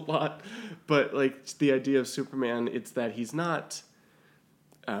this a lot, but, like, the idea of Superman, it's that he's not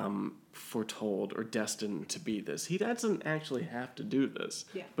foretold or destined to be this. He doesn't actually have to do this.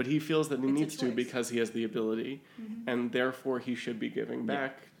 Yeah. But he feels that he It's a needs to choice. because he has the ability, and therefore he should be giving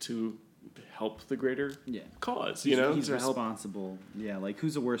back to help the greater Yeah. cause, He's to help. responsible. Yeah, like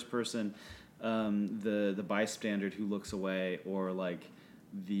who's the worst person? the bystander who looks away, or like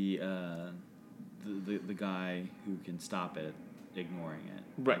the guy who can stop it ignoring it.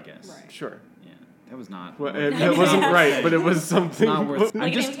 Right. I guess. Right. Sure. Yeah. That was not. Well, that wasn't right, but it was something. Not worth-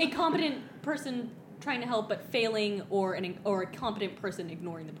 Like just- an incompetent person trying to help but failing, or a competent person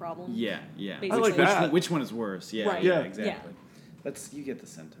ignoring the problem. Yeah. Yeah. I like that. Which one is worse? Yeah. Right. Yeah. Yeah. Exactly. You get the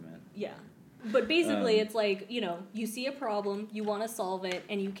sentiment. Yeah. But basically, it's like, you see a problem, you want to solve it,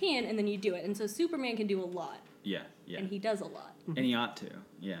 and you can, and then you do it. And so Superman can do a lot, Yeah. Yeah. and he does a lot. And he ought to.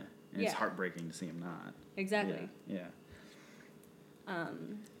 Yeah. And it's Yeah. heartbreaking to see him not. Exactly. Yeah.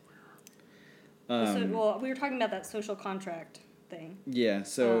 So we were talking about that social contract thing. Yeah,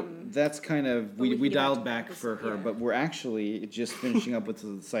 so that's kind of but we we can get back dialed to back this- for her, yeah. but we're actually just finishing up with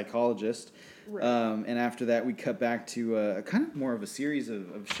the psychologist, Right. and after that we cut back to a kind of more of a series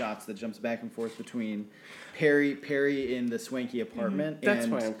of shots that jumps back and forth between Perry in the swanky apartment. That's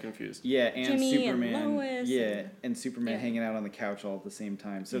and, why I'm confused. Yeah, and Jimmy and Superman. Lois and Superman yeah. hanging out on the couch all at the same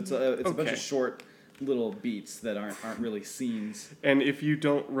time. So it's a bunch Okay. of short little beats that aren't really scenes. And if you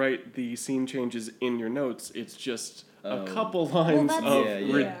don't write the scene changes in your notes, it's just Oh. a couple lines that's- of Yeah,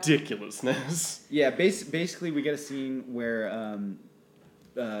 yeah. ridiculousness. Yeah, basically we get a scene where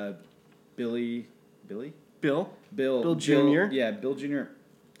Bill Bill Jr.? Yeah, Bill Jr.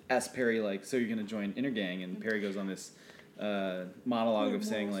 asks Perry, like, so you're going to join Intergang? And Perry goes on this monologue of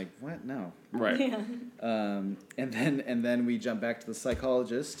saying, like, what? No. Right. Yeah. And then we jump back to the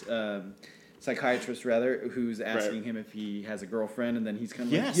psychiatrist, rather, who's asking Right. him if he has a girlfriend, and then he's kind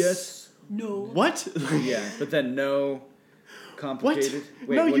of Yes. like, yes. No. What? Yeah, but then no. Complicated.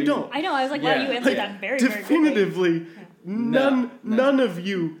 Wait, No, what you do don't. I know, I was like, wow, Yeah. you answered Like, that very, very quickly. Definitively, none of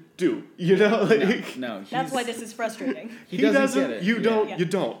you do. You know, like No, That's he's- why this is frustrating. he he doesn't doesn't. get it. You Yeah. don't. Yeah. You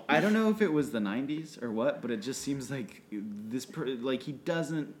don't. I don't know if it was the 90s or what, but it just seems like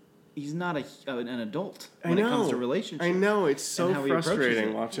he's not an adult when it comes to relationships. I know it's so and how he approaches frustrating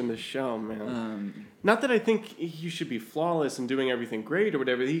it. watching this show, man. Not Not that I think he should be flawless and doing everything great or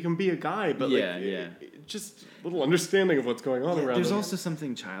whatever. He can be a guy, but Yeah, like, yeah. just a little understanding of what's going on around there's him. also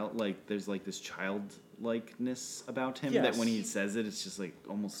something there's like this childlikeness about him Yes. that when he says it, it's just like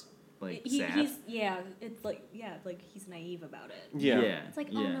almost like sad. It's like he's naive about it. Yeah. It's like,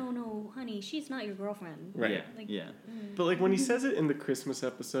 oh no, honey, she's not your girlfriend. Right. Yeah, Like, yeah. But like when he says it in the Christmas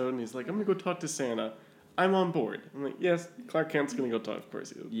episode, and he's like, "I'm gonna go talk to Santa," I'm on board. I'm like, "Yes, Clark Kent's gonna go talk. Of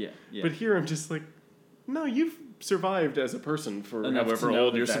course he is." Yeah, yeah. But here I'm just like, "No, you've survived as a person for Enough to however know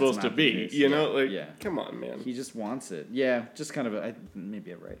old that you're that's supposed to not the be." case. You Yeah, know, like, yeah. come on, man. He just wants it. Yeah, just kind of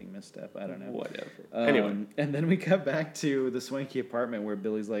maybe a writing misstep. I don't know. Whatever. Anyway, And then we cut back to the swanky apartment where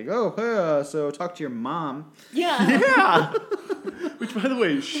Billy's like, "Oh, so talk to your mom." Yeah. yeah. Which, by the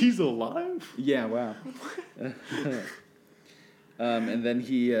way, she's alive. Yeah, wow. And then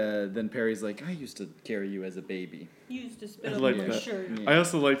then Perry's like, "I used to carry you as a baby." You used to spit I on like your that. shirt. Yeah. I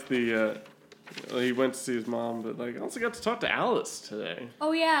also liked the. He went to see his mom, but like, I also got to talk to Alice today.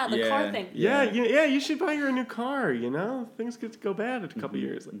 Oh yeah, the car Yeah. thing. Yeah, Yeah. you should buy her a new car. You know, things get to go bad in a couple Mm-hmm.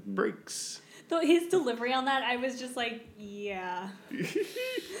 years, like brakes. Though his delivery on that, I was just like, yeah.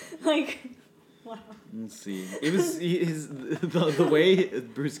 Like, wow. Let's see. It was the way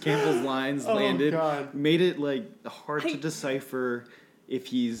Bruce Campbell's lines Oh, landed God. made it like hard to decipher if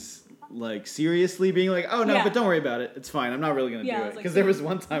he's like seriously being like, "Oh no, Yeah. but don't worry about it. It's fine. I'm not really gonna Yeah, do I it." was like, Because there was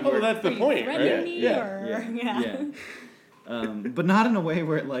one time Oh, where that's Are the you point, threatening right? me, Yeah. or- yeah. But not in a way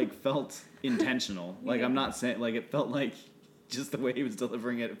where it like felt intentional. Like I'm not saying like it felt like just the way he was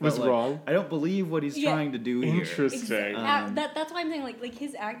delivering it, Was felt like, wrong? I don't believe what he's Yeah. trying to do here. Interesting. That's why I'm saying like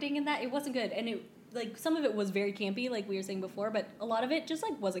his acting in that, it wasn't good, and it like some of it was very campy, like we were saying before, but a lot of it just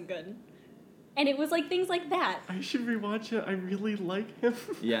like wasn't good, and it was like things like that. I should rewatch it. I really like him.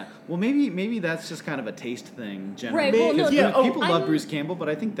 Yeah. Well, maybe that's just kind of a taste thing generally. Right, well, no, Because yeah, oh, people love I'm- Bruce Campbell, but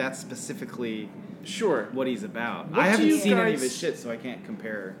I think that's specifically Sure. what he's about. What I do haven't you seen any of guys- his shit, so I can't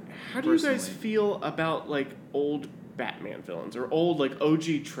compare. How do you guys personally. feel about like old Batman villains or old like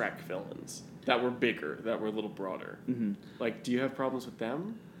OG Trek villains that were bigger, that were a little broader? Mm-hmm. Like, do you have problems with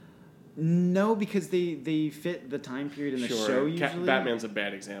them? No, because they fit the time period in the show usually. Batman's a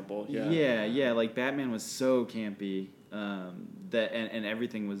bad example. Yeah. Yeah. Like Batman was so campy that and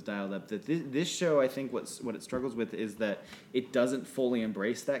everything was dialed up. That this show, I think, what it struggles with is that it doesn't fully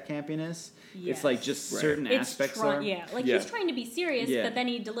embrace that campiness. It's like just Right. certain aspects are. Yeah, like Yeah. he's trying to be serious, Yeah. but then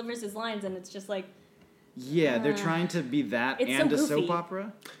he delivers his lines, and it's just like, Yeah, they're trying to be that It's and so a soap goofy.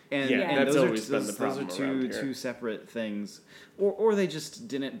 opera, and, Yeah, and that's those always are been the those problem are around two here. separate things, or they just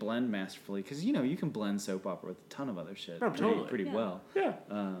didn't blend masterfully because you can blend soap opera with a ton of other shit Oh, totally. pretty Yeah. well. Yeah.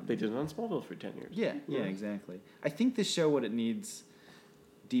 They did it on Smallville for 10 years. Yeah, exactly. I think this show what it needs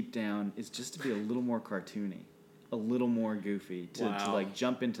deep down is just to be a little more cartoony, a little more goofy, to Wow. like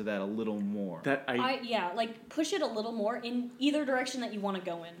jump into that a little more. That Like push it a little more in either direction that you want to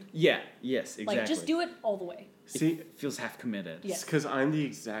go in. Yeah. Yes. Exactly. Like just do it all the way. see. It feels half committed. Yeah. Because I'm the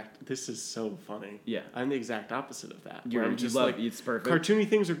exact. This is so funny. Yeah. I'm the exact opposite of that. You're, where I'm you just love like, it's perfect. cartoony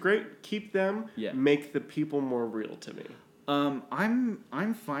things are great. Keep them. Yeah. Make the people more real to me.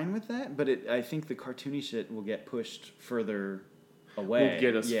 I'm fine with that, but I think the cartoony shit will get pushed further away. Will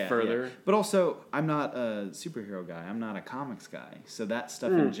get us further. Yeah. But also, I'm not a superhero guy. I'm not a comics guy. So that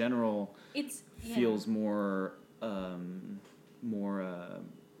stuff in general It's feels more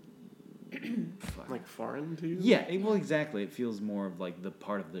fuck. Like foreign to you. Yeah, well, exactly. It feels more of like the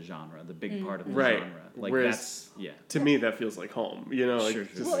part of the genre, the big part of the Right. genre. Like Whereas- that's yeah. To me, that feels like home. You know, like Sure,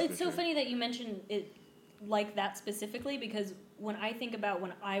 sure. just Well, like it's so funny that you mentioned it like that specifically because when I think about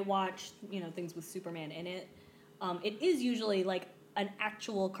when I watch, things with Superman in it, it is usually like an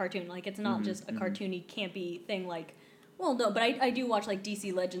actual cartoon. Like it's not just a cartoony, campy thing. Like, well, no, but I do watch like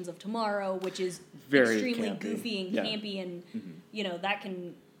DC Legends of Tomorrow, which is Very extremely campy. goofy and Yeah. campy, and that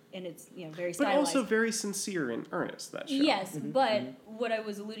can, and it's very but stylized. also very sincere and earnest. That show. Yes, but what I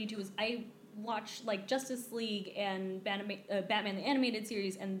was alluding to is I watched like Justice League and Batman the Animated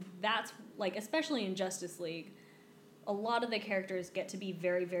Series, and that's like, especially in Justice League, a lot of the characters get to be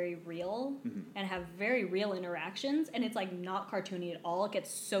very, very real and have very real interactions, and it's like not cartoony at all. It gets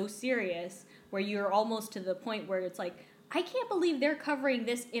so serious where you're almost to the point where it's like, I can't believe they're covering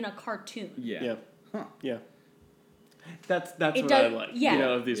this in a cartoon. Yeah. Yeah. Huh. Yeah. That's It what I does- like. yeah.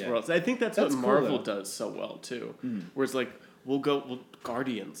 Of these Yeah. worlds. I think that's That's what cool, Marvel though. does so well too. Where it's like we'll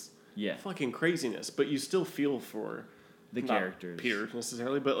Guardians. Yeah. Fucking craziness, but you still feel for The not characters. Peter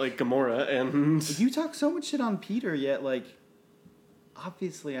necessarily, but like Gamora and You talk so much shit on Peter, yet like,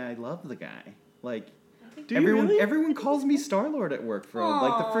 obviously I love the guy. Like, Do you really? everyone calls me Star-Lord at work for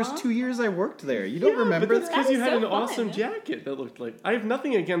like the first 2 years I worked there. You don't Yeah, remember but that's that? because That you is had so an fun. awesome jacket that looked like. I have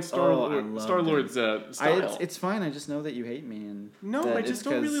nothing against I loved Star-Lord's style. It's fine. I just know that you hate me, and No, that I it's just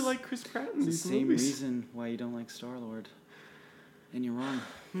don't really 'cause like Chris Pratt in it's these the same movies. reason why you don't like Star-Lord. And you're wrong.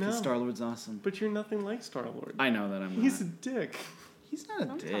 No. Because Star-Lord's awesome. But you're nothing like Star-Lord. I know that I'm He's a not. dick. He's not a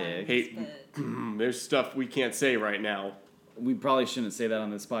Sometimes, dick. Hey, but there's stuff we can't say right now. We probably shouldn't say that on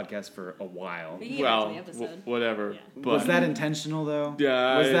this podcast for a while. beginning Well, of the episode. whatever. Yeah. But Was that intentional, though?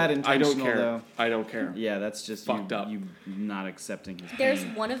 Yeah, Was that I intentional, don't care. though? I don't care. Yeah, that's just Fucked you, up. you not accepting his There's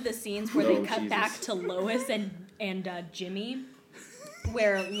pain. one of the scenes where Oh, they cut Jesus. back to Lois and Jimmy,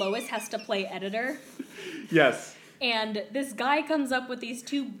 where Lois has to play editor, Yes. and this guy comes up with these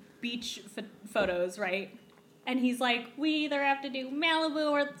two beach photos, right? And he's like, we either have to do Malibu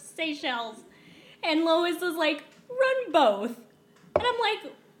or Seychelles, and Lois is like, run both, and I'm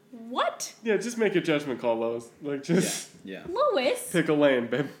like, what? Yeah, just make a judgment call, Lois. Like, just Yeah. Lois, pick a lane,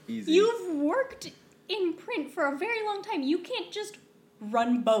 babe. Easy. you've worked in print for a very long time. You can't just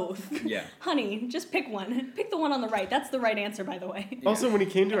run both. Yeah. Honey, just pick one. Pick the one on the right. That's the right answer, by the way. Also, when he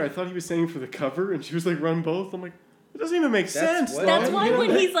came to her, I thought he was saying for the cover, and she was like, run both. I'm like, it doesn't even make sense. what- That's dog. why You know, when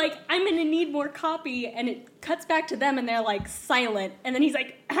like- he's like, I'm gonna need more copy, and it cuts back to them, and they're like silent, and then he's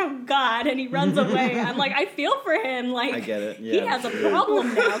like, oh God, and he runs away. I'm like, I feel for him. Like, I get it, he yeah. has a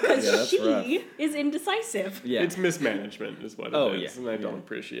problem now because Yeah, that's she rough. is indecisive. Yeah. It's mismanagement, is what Oh, it is, yeah. and I don't Yeah.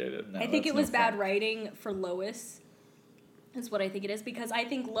 appreciate it. No, I think that's it was no bad fun. writing for Lois. Is what I think it is because I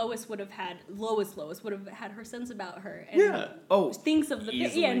think Lois would have had her sense about her and Yeah. Oh, thinks of the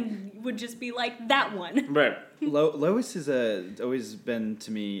easily. and would just be like that one. Right. Lois has always been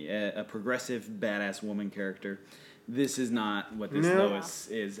to me a progressive, badass woman character. This is not what this No. Lois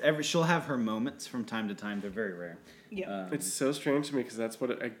is. She'll have her moments from time to time. They're very rare. Yeah. It's so strange to me because that's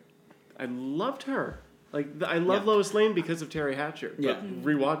what I loved her. Like I love Yeah. Lois Lane because of Terry Hatcher. But Yeah.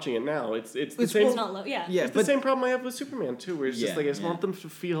 rewatching it now, it's the It's same. It's not low. Yeah. Yeah, It's the but same problem I have with Superman too, where it's just Yeah, like I just yeah. want them to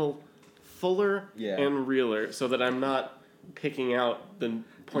feel fuller Yeah. and realer, so that I'm not picking out the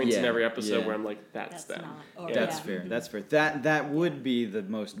points in Yeah, every episode yeah. where I'm like, that's them. not. Or, Yeah. that's yeah. fair. That's fair. That would be the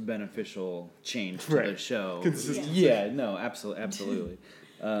most beneficial change to the Right. show. Consistency. Yeah. No. Absolutely.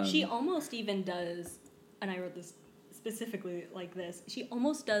 She almost even does, and I wrote this specifically like this. She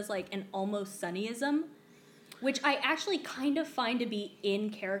almost does like an almost Sunnyism, which I actually kind of find to be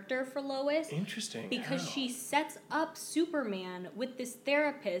in character for Lois. Interesting. Because How? she sets up Superman with this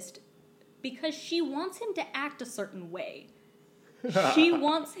therapist because she wants him to act a certain way. She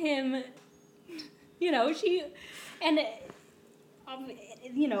wants him,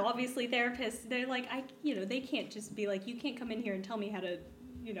 obviously therapists, they're like, they can't just be like, you can't come in here and tell me how to,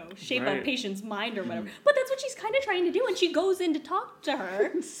 shape a Right. patient's mind or whatever. But that's what she's kind of trying to do, and she goes in to talk to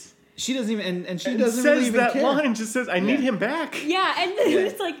her. She doesn't even, and she And doesn't says really even that care. line, just says, I need Yeah. him back. Yeah, and Yeah.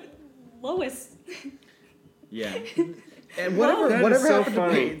 it's like Lois. Yeah. And Wow. That is whatever so happened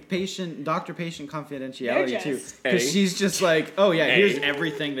funny. to doctor-patient confidentiality They're too? just- Because A. she's just like, oh yeah, here's A.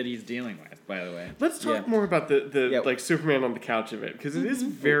 everything that he's dealing with. By the way, Let's talk Yeah. more about the Yeah. like Superman on the couch of it, because it is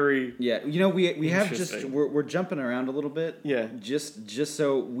very... Yeah, you know, we have just Interesting. we're jumping around a little bit. Yeah. Just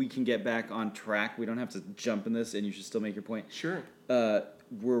so we can get back on track. We don't have to jump in this, and you should still make your point. Sure.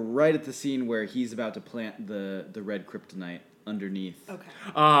 We're right at the scene where he's about to plant the red kryptonite underneath. Okay.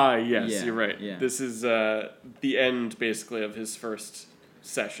 Ah, yes, Yeah, you're right. yeah. This is the end, basically, of his first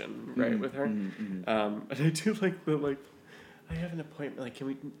session, right, with her. And I do like the, I have an appointment, can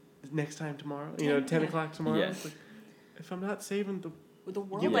we, next time tomorrow? 10 o'clock tomorrow? Yeah. It's like, if I'm not saving the... With the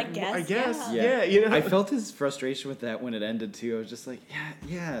world, you know, I guess. I guess, Yeah. yeah, I felt his frustration with that when it ended too. I was just like,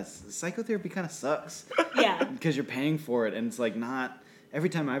 psychotherapy kind of sucks Yeah. because you're paying for it, and it's like not. Every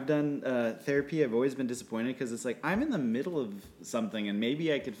time I've done therapy, I've always been disappointed because it's like I'm in the middle of something and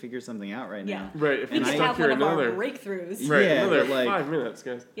maybe I could figure something out right Yeah. now. Right, if We you're could stuck have here one of our another... breakthroughs. Right, Yeah, another but, 5 minutes,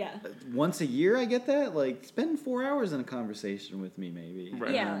 guys. Yeah. Once a year, I get that. Like, spend 4 hours in a conversation with me, maybe.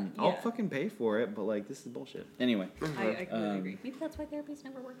 Right. Yeah, I'll yeah. fucking pay for it, but like, this is bullshit. Anyway, I completely agree. Maybe that's why therapy's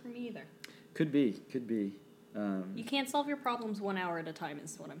never worked for me either. could be. You can't solve your problems 1 hour at a time,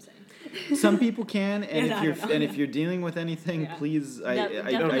 is what I'm saying. Some people can, and Yeah, if I you're don't know. if you're dealing with anything, Yeah. please, I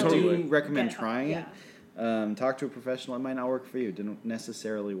Definitely do recommend get help, trying yeah. it. Talk to a professional. It might not work for you. It didn't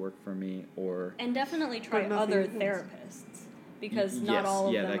necessarily work for me, or And definitely try But nothing other against- therapists, because not yes, all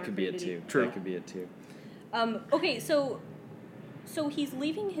of yeah, them that are could be it created too. equal. True. That could be it too. Okay, so he's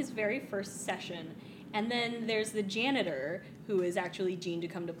leaving his very first session, and then there's the janitor who is actually Jean to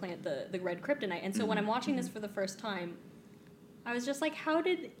come to plant the red kryptonite. And so when I'm watching this for the first time, I was just like, how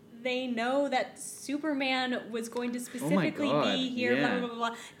did they know that Superman was going to specifically God, be here? yeah. Blah, blah, blah,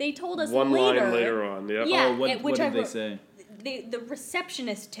 blah. They told us One later. line later on, yeah. Yeah, Oh, what which did I they wrote- say? The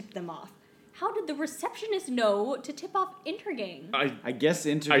receptionist tipped them off. How did the receptionist know to tip off Intergang? I guess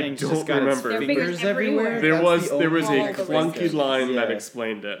Intergang's don't just got its remember. Their fingers fingers everywhere. everywhere. There That's was the a only All the clunky reasons. line that Yeah.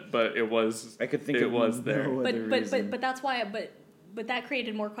 explained it, but it was I could think it of was there. no other reason. But that's why but that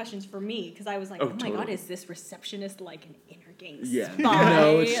created more questions for me because I was like, Oh, oh, my god, totally. is this receptionist like an Intergang Yeah. spy?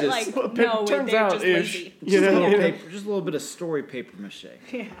 No, it's just- like Well, no, turns they're out just ish. lazy. You know, Just a little bit of story paper mache.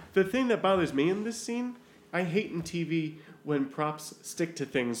 Yeah. The thing that bothers me in this scene, I hate in TV when props stick to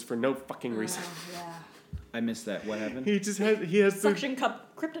things for no fucking reason. Yeah. I missed that. What happened? He has the Suction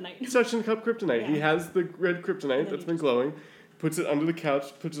cup kryptonite. suction cup kryptonite. He Yeah. has the red kryptonite that's been glowing. Puts it under the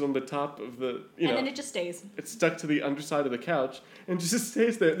couch. Puts it on the top of the And then it just stays. it's stuck to the underside of the couch and just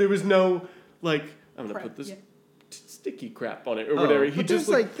stays there. There was no I'm gonna Prep, put this yeah. sticky crap on it or whatever. He but just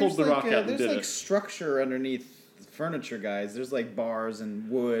there's pulled the rock out and there's did like it. structure underneath furniture, guys. There's like bars and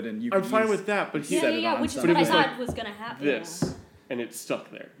wood, and you. I'm can fine use- with that, but he Yeah, set yeah, it yeah, on which is something. what But I it was thought was gonna happen. this, and it stuck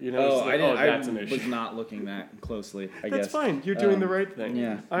there. You know, Oh, it's like, I didn't. that's I an issue. was not looking that closely. I That's guess fine. You're doing the right thing.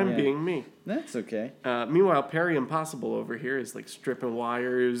 yeah, I'm yeah. being me. That's okay. Meanwhile, Perry Impossible over here is like stripping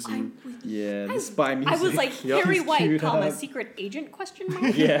wires and Yeah, the spy music. I was like, Yep. Harry is White, queued comma, up. secret agent, question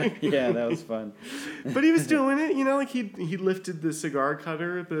mark? Yeah, that was fun. but he was doing it, you know, like he lifted the cigar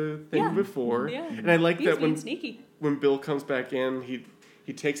cutter the thing Yeah. before. Yeah. And I like He was that being when sneaky. Bill comes back in, he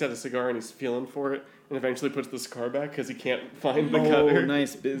takes out a cigar and he's feeling for it and eventually puts the cigar back because he can't find the Oh, cutter.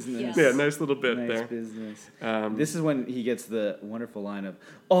 nice business. Yeah. Yeah, nice little bit Nice there. business. This This is when he gets the wonderful line of,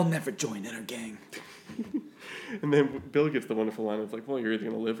 "I'll never join in our gang." and then Bill gets the wonderful line of like, well, you're either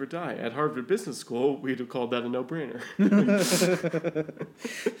going to live or die. At Harvard Business School, we'd have called that a no-brainer.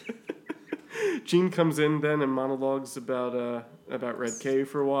 Gene comes in then and monologues about Red K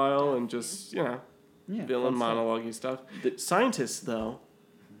for a while and just, you know, Yeah, villain fun stuff. monologue stuff. The scientists, though,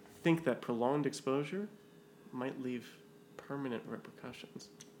 think that prolonged exposure might leave permanent repercussions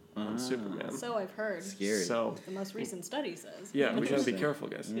on Superman. So I've heard. Scary. So, The most recent study says. yeah, we gotta be Interesting. careful,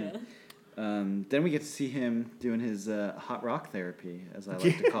 guys. Yeah. Then we get to see him doing his hot rock therapy, as I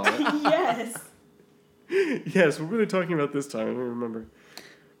like to call it. Yes. Yes, what were they talking about this time? I don't remember.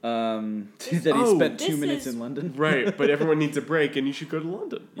 That he Oh. spent 2 This minutes is- in London. Right, but everyone needs a break, and you should go to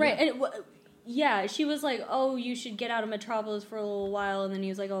London. Right, and yeah, she was like, "Oh, you should get out of Metropolis for a little while," and then he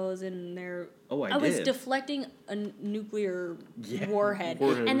was like, "Oh, I was in there. Oh, I was did. deflecting a nuclear Yeah. warhead,"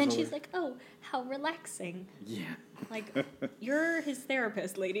 Warhead and then or she's something. like, "Oh, how relaxing." Yeah. Like, you're his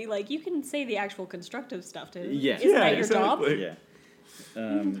therapist, lady. Like, you can say the actual constructive stuff to him. Yeah. Isn't Yeah, that your job? exactly. Yeah.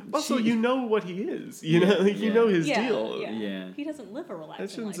 Also, she- you know what he is. You Yeah, know, like, you yeah. know his Yeah, deal. yeah. Yeah. He doesn't live a relaxing That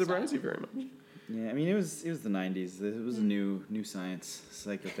shouldn't lifestyle. surprise you very much. Yeah, I mean it was the 90s. It was a new science,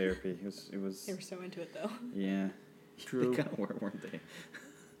 psychotherapy. It was They were so into it, though. yeah. True. They kind of were, weren't they?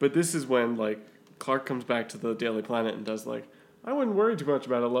 But this is when, like, Clark comes back to the Daily Planet and does, like, I wouldn't worry too much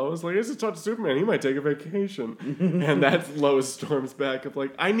about it, Lois. Like, I just talked to Superman. He might take a vacation. And that's Lois storms back of,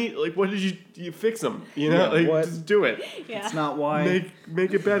 like, I need, like, what did you fix him? You know? Yeah, like, what? just do it. Yeah. It's not why.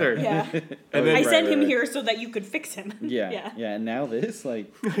 Make it better. Yeah. And then I Right, sent him right. here so that you could fix him. Yeah. And now this,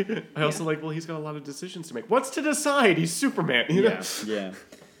 like, I also like, well, he's got a lot of decisions to make. What's to decide? He's Superman. You know? yeah.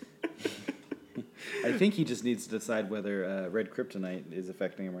 I think he just needs to decide whether red kryptonite is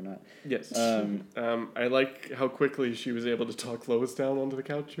affecting him or not. Yes. I like how quickly she was able to talk Lois down onto the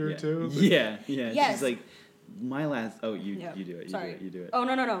couch here, Yeah. too. Yeah. Yes. She's like, my last. Oh, you Yeah. do it. Sorry. You do it. Oh,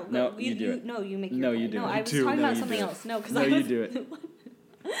 no. No, you do it. No, you make your No, point. you do No, it. I You was do. talking No, about you something do it. else. No, because No, I you was, do it.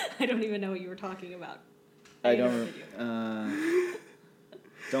 I don't even know what you were talking about. I never don't. heard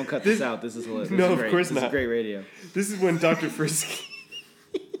Don't cut this out. This is hilarious. No, This is of great. course This not. is great radio. This is when Dr. Friskin...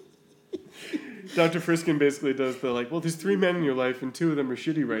 Dr. Friskin basically does the, like, well, there's 3 men in your life and 2 of them are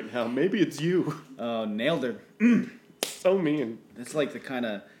shitty right now. Maybe it's you. Oh, nailed her. So mean. That's like the kind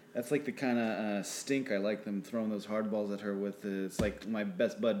of stink I like them throwing those hardballs at her with. It's like my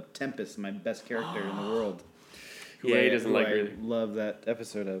best bud Tempest, my best character in the world. Yeah, he doesn't like I really. love that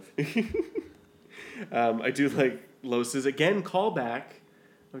episode of. I do like Lois's, again, callback.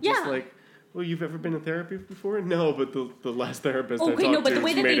 Of just Yeah. like, well, you've ever been in therapy before? No, but the last therapist I Okay, talked no, but to the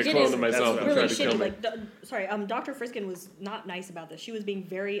way that made they a did clone is of myself and really tried to kill shitty. me. Like, Dr. Friskin was not nice about this. She was being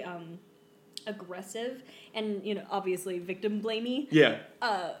very aggressive and, obviously victim blamey. Yeah.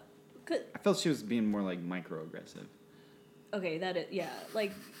 I felt she was being more like microaggressive. Okay, that is, yeah,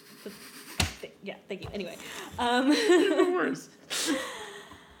 like, yeah, thank you. Anyway, The worst.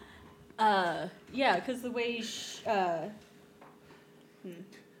 yeah, because the way,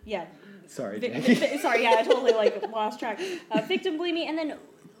 yeah. Sorry, Vi- Jackie. sorry, yeah, I totally lost track. Victim blaming, and then,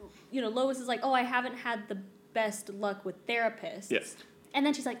 Lois is like, oh, I haven't had the best luck with therapists. Yes. And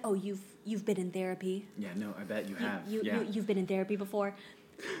then she's like, oh, you've been in therapy. Yeah, no, I bet you have. You've been in therapy before.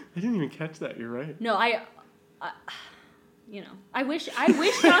 I didn't even catch that. You're right. No, I wish Dr.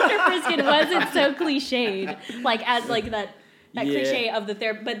 Friskin wasn't so cliched, like as like that cliche of the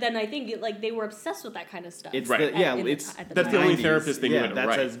therapy. But then I think they were obsessed with that kind of stuff. It's Right. it's at the That's time. the only therapist they knew how to that's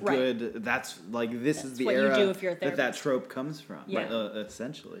write. as Right. good. That's like this is the what you era do if you're a that therapist. trope comes from. Yeah.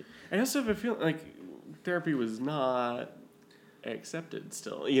 Essentially. I also have a feeling like therapy was not accepted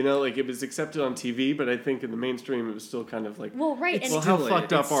still. Like it was accepted on TV, but I think in the mainstream it was still kind of like, Well, right, and well, how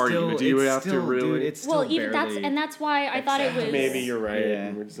fucked up are you? Do you have to really? Dude, it's still even that's why I thought it was. Maybe you're right. Yeah.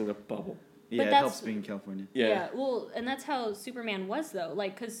 And we're just in a bubble. Yeah, But it that's- helps being in California. Yeah. Well, and that's how Superman was though.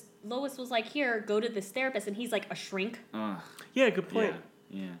 Like, because Lois was like, "Here, go to this therapist," and he's like a shrink. Yeah. Good point.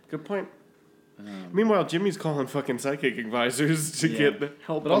 Yeah. Good point. Meanwhile, Jimmy's calling fucking psychic advisors to Yeah. get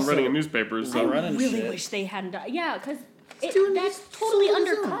help But on also- running a newspaper. So. Well, running really shit. wish they hadn't done. Yeah, because doing that his- totally he's holding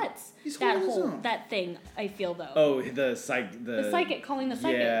his own. undercuts He's that holding his whole own. that thing. I feel though. Oh, the psychic calling the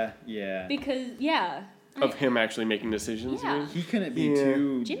psychic. Yeah. Because Of him actually making decisions. Yeah. you mean? He couldn't be Yeah.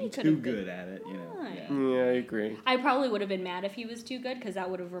 too Jimmy too could've been good at it, you know. fine. Yeah. Yeah, I agree. I probably would have been mad if he was too good because that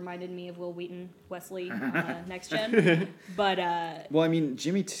would have reminded me of Will Wheaton, Wesley, Next Gen. But Well, I mean,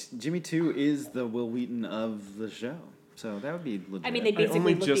 Jimmy 2 is the Will Wheaton of the show, so that would be legit. I mean, they I basically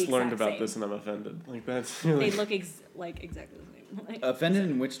only look just the learned exact about same. this and I'm offended. Like that's. They Really, look exactly the same. Like, offended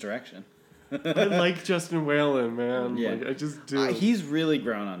in which direction? I like Justin Whalen, man. Yeah. Like, I just do. He's really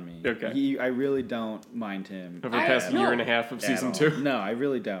grown on me. Okay. I really don't mind him. Over the past no. year and a half of at season all. 2. No, I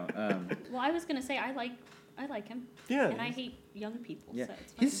really don't. well, I was gonna say I like him. Yeah. And I hate young people. Yeah, So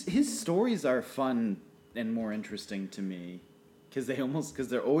it's fine. his stories are fun and more interesting to me because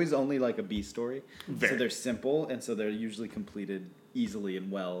they're always only like a B story, Very. so they're simple and so they're usually completed easily and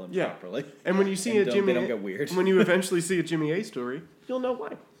well and Yeah. properly. And when you see And a they Jimmy, don't get weird. When you eventually see a Jimmy A story, you'll know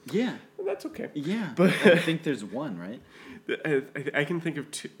why. Yeah, And that's okay. yeah. But- I think there's one, right? I can think of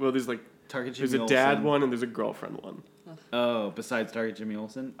 2. Well, there's like Target there's Jimmy a dad Olsen. one and there's a girlfriend one. Oh, besides Target Jimmy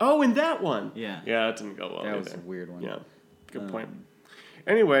Olsen. Oh, and that one. Yeah. Yeah, that didn't go well. That was either. a weird one. Yeah. Good Um, point.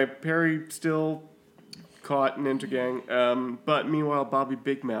 Anyway, Perry still caught in Intergang, but meanwhile, Bobby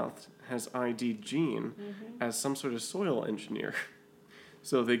Big Mouth has ID'd Gene as some sort of soil engineer.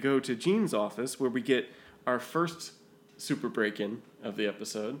 So they go to Gene's office where we get our first super break-in of the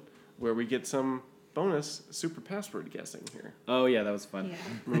episode, where we get some bonus super password guessing here. Oh yeah, that was fun. Yeah.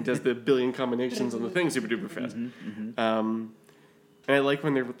 When he does the billion combinations on the thing super duper fast. And I like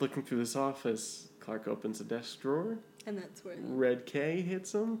when they're looking through this office, Clark opens a desk drawer. And that's where. Red K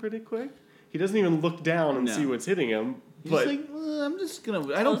hits him pretty quick. He doesn't even look down and No. see what's hitting him. He's But like, I'm just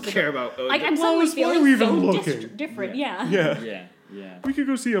gonna. I don't care about. Like I'm Well, suddenly why are feeling we so even looking? different. Yeah. yeah. Yeah. Yeah. We could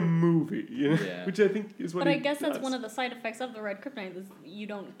go see a movie, you know, Yeah. which I think is what. But he I guess that's does. one of the side effects of the red kryptonite is you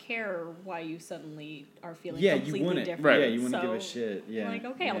don't care why you suddenly are feeling Yeah, completely you wouldn't. different. Right. Yeah, you wouldn't give a So, shit. Yeah. Like,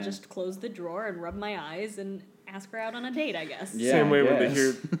 okay, yeah. I'll just close the drawer and rub my eyes and ask her out on a date, I guess. Yeah, Same way I when they guess.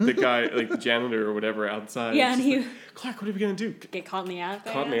 hear the guy, like the janitor or whatever, outside. Yeah, it's and just he like, Clark, what are we gonna do? get caught in the act.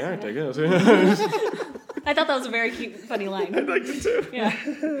 Caught in the act, I guess. I thought that was a very cute, funny I line. liked it too.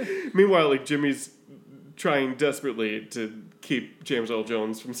 Yeah. Meanwhile, like Jimmy's trying desperately to keep James Earl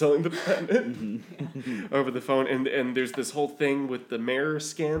Jones from selling the patent over the phone, and there's this whole thing with the mayor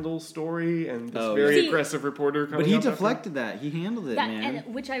scandal story and this Oh, very yeah. See, aggressive reporter coming But he up after him. deflected that. He handled it, That, man.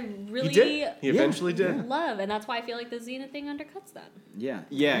 and which I really He did. He eventually did. love, and that's why I feel like the Xena thing undercuts that. Yeah.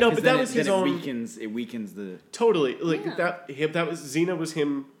 Yeah. No, 'cause but then that was then his own- It weakens the. Totally, like Yeah. that was Xena was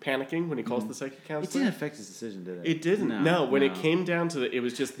him panicking when he calls the psychic It counselor. didn't affect his decision, did it? It didn't. No, when it came down to it, it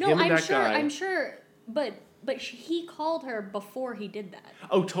was just No, him and I'm that sure. guy. I'm sure, but he called her before he did that,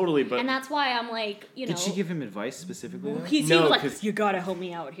 Oh, totally. But and that's why I'm like, you know. Did she give him advice specifically? Though? He No, was like, 'cause- "You gotta help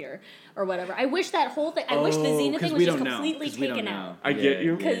me out here," or whatever. I wish that whole thing. I wish the Xena 'cause thing was we just don't know, completely 'cause we don't taken know. out. I get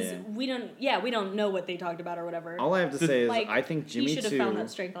you. Because we don't. Yeah, we don't know what they talked about or whatever. All I have to say is, Like, I think he Jimmy should have 2 found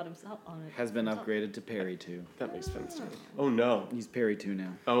that strength on himself. On it. has been upgraded to Perry 2. that makes sense to me. Oh no. He's Perry 2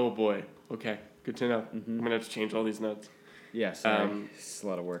 now. Oh boy. Okay. Good to know. I'm gonna have to change all these notes. Yeah, sorry. Um, It's a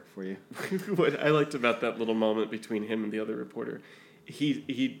lot of work for you. What I liked about that little moment between him and the other reporter,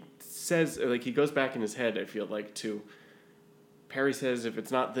 he says, like, he goes back in his head, I feel like, to Perry says, if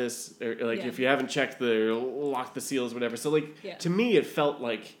it's not this, or like Yeah. if you haven't checked the lock the seals, whatever. So like Yeah. to me, it felt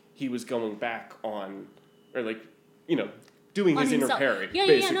like he was going back on, or like, you know, doing On his inner himself. Perry. Yeah,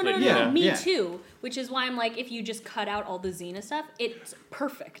 basically, no, you know? Me Yeah. too. Which is why I'm like, if you just cut out all the Xena stuff, it's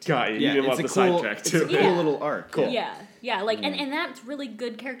perfect. Got you. You didn't want the sidetrack it's too. a cool Yeah. little arc. Cool. Yeah, like, and that's really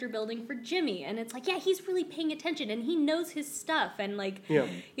good character building for Jimmy, and it's like, yeah, he's really paying attention, and he knows his stuff, and like, Yeah.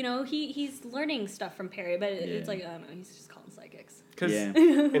 you know, he's learning stuff from Perry, but it's Yeah. like, I don't know, he's just calling psychics. Because Yeah.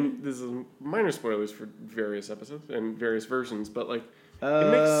 and this is minor spoilers for various episodes and various versions, but like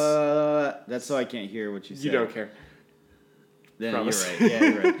That's so I can't hear what you say. you don't care. Then Promise. you're right. Yeah,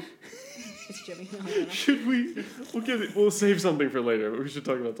 you're right. It's Jimmy. No, I don't know. Should we? We'll save something for later. But we should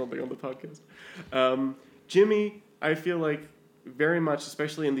talk about something on the podcast. Jimmy, I feel like very much,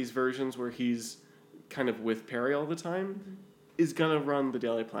 especially in these versions where he's kind of with Perry all the time, is gonna run the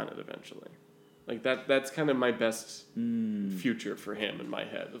Daily Planet eventually. Like that's kind of my best future for him in my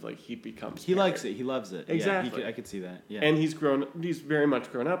head. Of like he becomes. He Perry. likes it. He loves it. Exactly. Yeah, I could see that. Yeah. And he's grown. He's very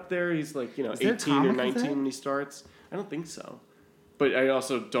much grown up there. He's like Is there a 18 or comic of 19 that? when he starts. I don't think so, but I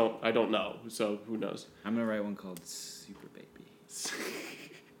also don't. I don't know. So who knows? I'm gonna write one called Super Baby.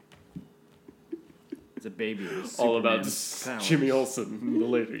 It's a baby. With All about Superman's powers. Jimmy Olsen in the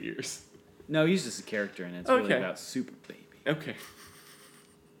later years. No, he's just a character, and it's really Okay. about Super Baby. Okay.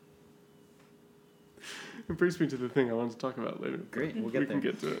 It brings me to the thing I wanted to talk about later. Great, we'll we get can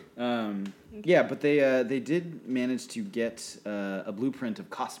there. get to it. Yeah, but they did manage to get a blueprint of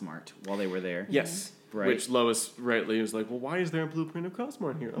Cosmart while they were there. Yes. Right. Which Lois rightly was like, well, why is there a blueprint of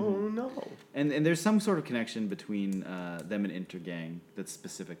Cosmart here? Oh, no. And there's some sort of connection between them and Intergang that's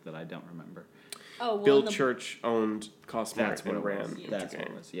specific that I don't remember. Oh, well, Bill in the, Church owned Cosmart That's what and it ran was. That's what it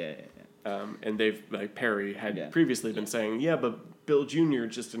Intergang. was. Yeah. And they've, like, Perry had Yeah. previously been saying, yeah, but Bill Jr.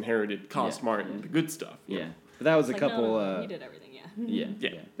 just inherited Cosmart Yeah. and the good stuff. you Yeah. know? But that was a like, couple. no, he did everything, yeah. Yeah,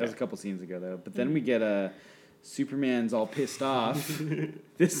 Yeah, That was a couple scenes ago though. But then we get Superman's all pissed off.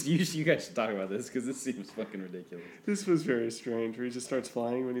 This you guys should talk about this because this seems fucking ridiculous. This was very strange, where he just starts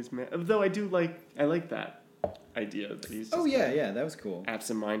flying when he's mad. Though I like that idea that he's just Oh yeah, that was cool.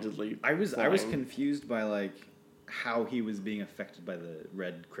 absentmindedly I was flying. confused by like how he was being affected by the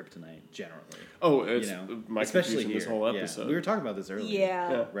red kryptonite generally. Oh, it's You know, my especially confusion here. this whole Yeah. episode. We were talking about this earlier.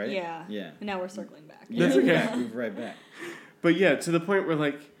 Yeah. Right? Yeah. Yeah. And now we're circling back. That's Move okay. back, move right back. But yeah, to the point where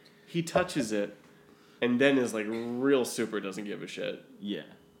like he touches it, and then is like real super doesn't give a shit Yeah.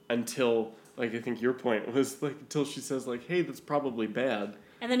 until like I think your point was like until she says like, hey, that's probably bad.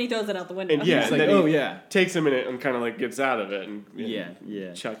 And then he throws it out the window. And yeah, It's and like, then oh he yeah. takes a minute and kind of like gets out of it and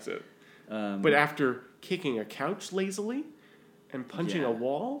Yeah. chucks it. Um, But after kicking a couch lazily and punching Yeah. a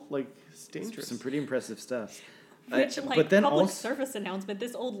wall, like it's dangerous. some pretty impressive stuff. Which, like, but then public also, service announcement,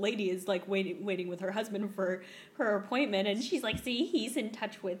 this old lady is, like, waiting with her husband for her appointment, and she's like, see, he's in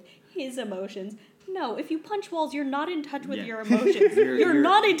touch with his emotions. No, if you punch walls, you're not in touch with Yeah. your emotions. you're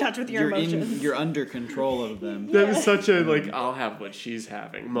not in touch with your emotions. you're under control of them. That is such a like I'll have what she's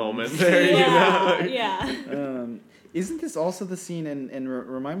having moment there. You know? Yeah. Isn't this also the scene, and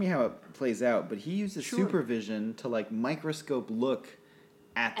remind me how it plays out, but he uses Sure. supervision to, like, microscope look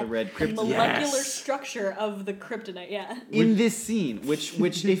at the red the kryptonite. molecular structure of the kryptonite. Yeah. In this scene, which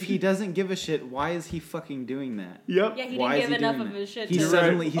if he doesn't give a shit, why is he fucking doing that? Yep. Yeah, he Why didn't is give he enough doing of that? his shit He to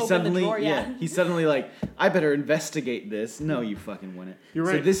suddenly, open the drawer, he's suddenly like, I better investigate this. No, you fucking win it. You're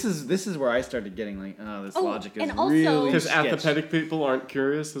So right. this is where I started getting like, oh, this Oh, logic is and also- really Because sketch. apathetic people aren't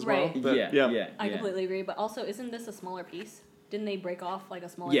curious as well. Right. But, Yeah. I completely agree. But also, isn't this a smaller piece? Didn't they break off like a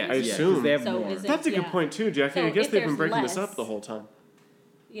smaller Yeah, I piece? yeah, assume. 'cause they have So more. is it- That's a good Yeah. point too, Jackie. So I guess if they've been there's breaking this less- up the whole time.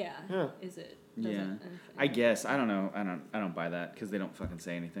 Yeah. Yeah. Is it? Yeah, I guess I don't know. I don't buy that because they don't fucking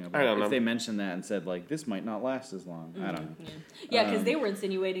say anything about I don't it. know. If they mentioned that and said like this might not last as long, I don't know. Yeah, because they were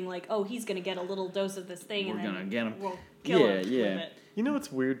insinuating like, oh, he's gonna get a little dose of this thing, We're and then gonna get him. We'll kill Yeah, him yeah. with it. You know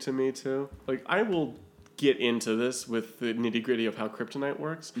what's weird to me too? Like I will get into this with the nitty gritty of how kryptonite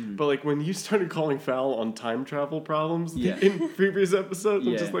works, but like when you started calling foul on time travel problems Yeah. in previous episodes,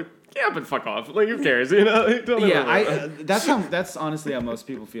 I'm Yeah. just like, yeah, but fuck off. Like who cares? You know? Don't Yeah, ever- that's honestly how most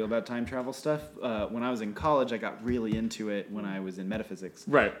people feel about time travel stuff. When I was in college, I got really into it when I was in metaphysics.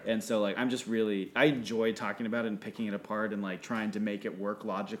 Right. And so like I enjoy talking about it and picking it apart and like trying to make it work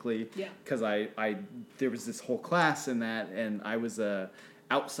logically. Yeah. Because there was this whole class in that, and I was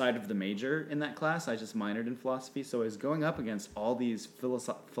outside of the major in that class. I just minored in philosophy, so I was going up against all these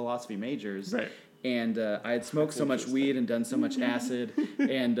philosophy majors. Right. And I had smoked so much weed and done so much acid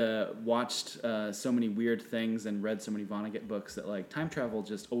and watched so many weird things and read so many Vonnegut books that like time travel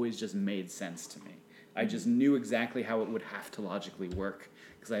just always just made sense to me. I just knew exactly how it would have to logically work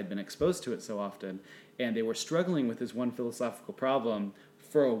because I had been exposed to it so often. And they were struggling with this one philosophical problem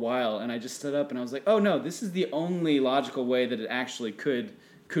for a while, and I just stood up and I was like, oh no, this is the only logical way that it actually could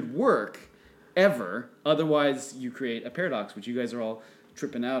work ever. Otherwise, you create a paradox, which you guys are all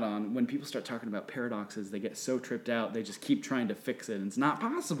tripping out on. When people start talking about paradoxes, they get so tripped out, they just keep trying to fix it, and it's not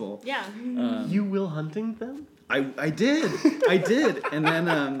possible. Yeah. You Will Hunting them? I did, and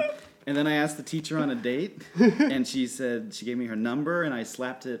then I asked the teacher on a date, and she gave me her number, and I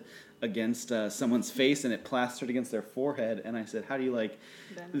slapped it against someone's face, and it plastered against their forehead, and I said, "How do you like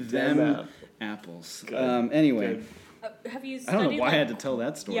them Them apples?" Good. Anyway, Good. Have you I studied? don't know why like, I had to tell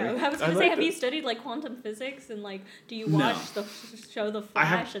that story. Yeah, I was I gonna say, like have it. you studied like quantum physics and like, do you No. watch the show The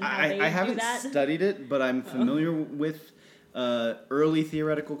Flash and how they I haven't do that? studied it, but I'm familiar with early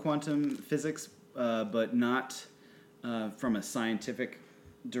theoretical quantum physics, but not from a scientific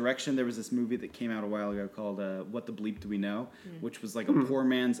direction. There was this movie that came out a while ago called What the Bleep Do We Know, which was like a poor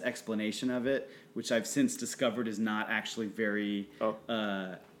man's explanation of it, which I've since discovered is not actually very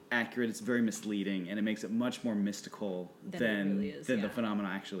accurate. It's very misleading, and it makes it much more mystical Than it really is, than yeah. the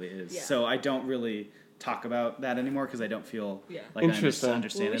phenomenon actually is. Yeah. So I don't really talk about that anymore because I don't feel Yeah. like I Interesting.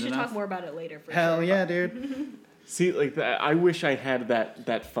 understand Well, we it should enough. talk more about it later. For Hell sure. yeah, dude. See, like I wish I had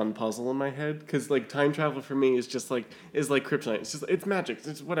that fun puzzle in my head because like time travel for me is kryptonite. It's magic.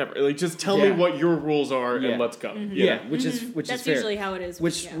 It's whatever. Like just tell me Yeah. what your rules are Yeah. and let's go. Mm-hmm. you Yeah, know? which is That's fair. usually how it is.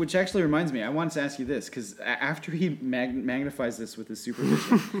 Yeah. Which actually reminds me, I wanted to ask you this because after he magnifies this with his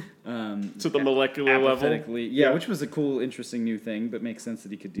supervision, To the molecular level. apathetically, which was a cool, interesting new thing, but makes sense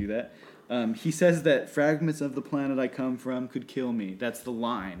that he could do that. He says that fragments of the planet I come from could kill me. That's the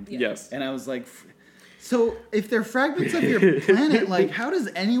line. Yeah. Yes. And I was like, so if they're fragments of your planet, like how does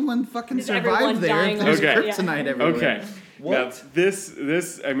anyone fucking Is everyone survive there dying if there's Okay. kryptonite everywhere? Okay. What? Now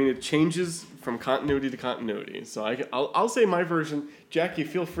this I mean it changes from continuity to continuity. So I'll say my version. Jackie,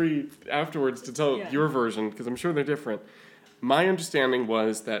 feel free afterwards to tell Yeah. your version because I'm sure they're different. My understanding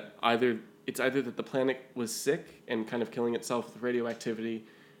was that either that the planet was sick and kind of killing itself with radioactivity,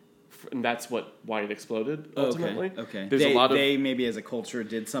 and that's why it exploded ultimately. Okay. There's a lot of they maybe as a culture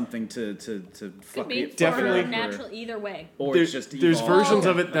did something to Could fuck be it. Definitely. or natural. Either way. Or There- it's just there's evolved. versions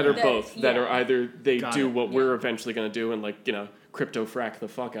of Okay. it that are That- both that yeah. are either they Got do it. what Yeah. we're eventually going to do and like crypto frack the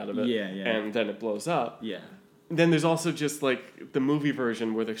fuck out of it. Yeah, yeah. And then it blows up. Yeah. Then there's also just like the movie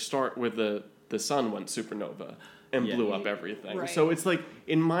version where they start with the sun went supernova and Yeah. blew up everything. Right. So it's like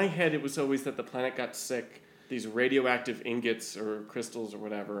in my head it was always that the planet got sick, these radioactive ingots or crystals or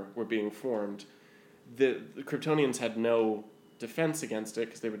whatever were being formed. The Kryptonians had no defense against it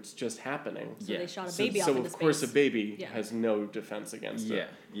because they were just happening. So Yeah. they shot a So, baby off so into of course space. a baby Yeah. has no defense against it. Yeah,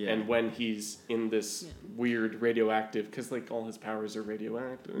 yeah. And when he's in this weird radioactive, because like all his powers are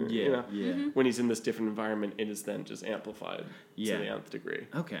radioactive. Yeah, You know? yeah. When he's in this different environment, it is then just amplified Yeah. to the nth degree.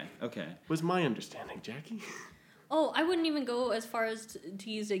 Okay. Was my understanding, Jackie? Oh, I wouldn't even go as far as to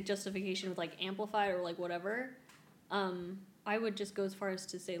use a justification with like amplified or like whatever. I would just go as far as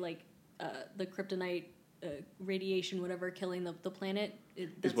to say like the kryptonite radiation, whatever, killing the planet. Is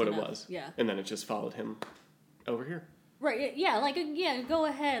That's what enough. it was. Yeah. And then it just followed him over here. Right. Yeah. Like yeah. Go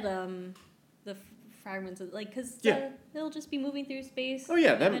ahead. The fragments of because Yeah. they'll just be moving through space. Oh,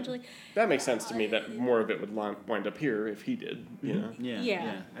 yeah, eventually. That makes sense to me that more of it would wind up here if he did, you know?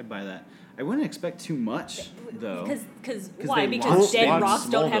 Yeah. I buy that. I wouldn't expect too much though. Because they why? launched- Because dead launched rocks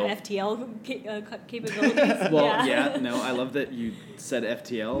don't have Smallville. FTL capabilities. Well, no, I love that you said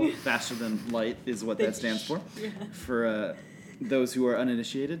FTL, faster than light, is what that stands for. For those who are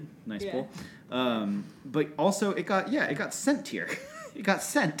uninitiated, nice Yeah. pull. But also, it got sent here. It got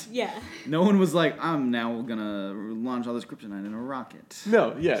sent. Yeah. No one was like, I'm now gonna launch all this kryptonite in a rocket.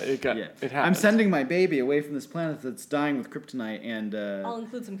 No, it Yeah, happened. I'm sending my baby away from this planet that's dying with kryptonite, and I'll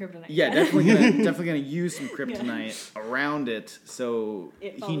include some kryptonite. yeah, definitely gonna use some kryptonite around it, so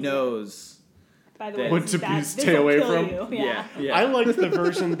It he follows it. knows. By the That- way, What to this stay will away kill from? you. Yeah. Yeah. I liked the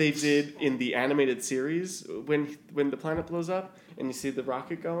version they did in the animated series when the planet blows up and you see the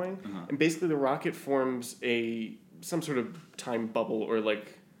rocket going, and basically the rocket forms some sort of time bubble or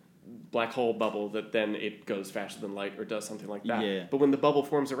like black hole bubble that then it goes faster than light or does something like that. Yeah. But when the bubble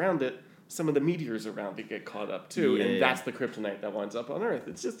forms around it, some of the meteors around it get caught up too, Yeah. and that's the kryptonite that winds up on Earth.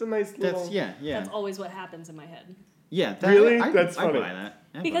 It's just a nice little. That's That's always what happens in my head. Yeah, Really? I That's I funny. buy that.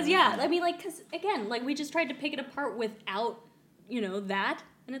 I buy Because that. I mean, because again, we just tried to pick it apart without, that,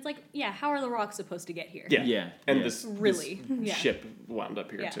 and it's like, how are the rocks supposed to get here? Yeah. Yeah, And yeah. this Really? this Yeah. ship wound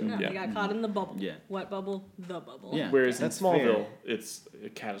up here Yeah, too. no, yeah. they got caught in the bubble. Yeah. What bubble? The bubble. Yeah. Whereas in That's Smallville, fair. it's a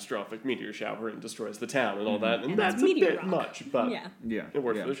catastrophic meteor shower and destroys the town and all that, and And that's it's a meteor bit rock. much, but Yeah. Yeah, it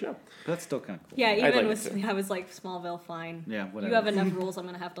worked yeah. for the show. But that's still kind of cool. Yeah, even like with, it too. I was like, Smallville, fine. Yeah, You whatever. have enough rules I'm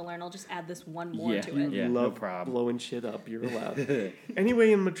going to have to learn. I'll just add this one more Yeah. to it. Yeah, You no love problem. blowing shit up. You're allowed.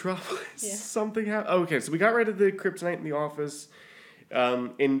 Anyway, in Metropolis, Yeah. something happened. Okay, so we got rid of the kryptonite in the office.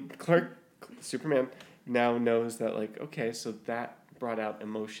 And Superman now knows that, like, okay, so that brought out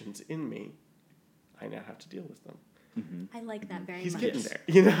emotions in me. I now have to deal with them. I like that very He's much. getting Yes. there.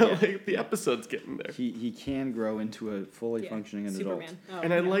 You know, Yeah. like the episode's getting there. He can grow into a fully Yeah. functioning adult. Superman. Oh,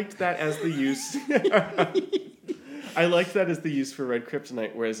 And I yeah. liked that as the use. I liked that as the use for red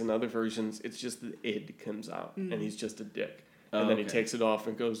kryptonite, whereas in other versions, it's just the id comes out, and he's just a dick. And then he okay. takes it off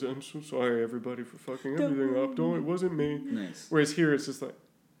and goes, I'm so sorry, everybody, for fucking everything up. Don't, it wasn't me. Nice. Whereas here, it's just like,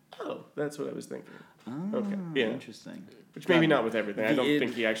 oh, that's what I was thinking. Oh, Okay, yeah. Interesting. Which maybe not with everything. I The don't id-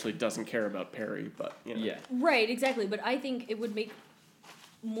 think he actually doesn't care about Perry, but, you know. Yeah. Right, exactly. But I think it would make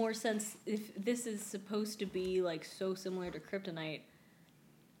more sense if this is supposed to be like so similar to kryptonite.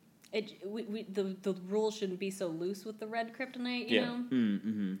 The rules shouldn't be so loose with the red kryptonite, you Yeah. know?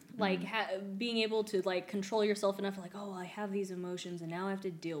 Mm-hmm. Like being able to like control yourself enough, like, oh, I have these emotions and now I have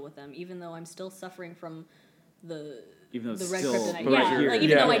to deal with them, even though I'm still suffering from the Even though the it's red still kryptonite. right Yeah, here. like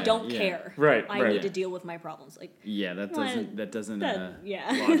even though I Yeah. don't Yeah. care, Right, I right. need to deal with my problems. Like, Yeah, that Well, doesn't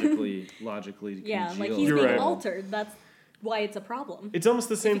yeah. logically yeah, like congeal. he's You're being right. altered. That's why it's a problem. It's almost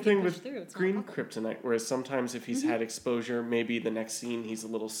the same he can thing push with through, it's not a green problem. kryptonite, whereas sometimes if he's had exposure, maybe the next scene he's a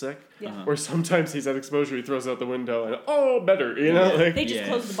little sick. Yeah. Or sometimes he's had exposure, he throws out the window, and oh, better, you know? Like, They just Yeah.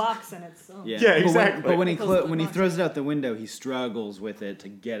 close the box and it's Yeah, Yeah, But exactly. when he Close the when he box. throws it out the window, he struggles with it to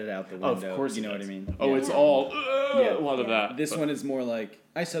get it out the window. of course you he know does. what I mean. Oh, Yeah. it's all Yeah. a lot of Yeah. that. This but- one is more like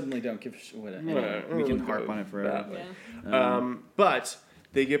I suddenly don't give a shit. Whatever. Anyway, we can harp on it forever. that. Yeah. But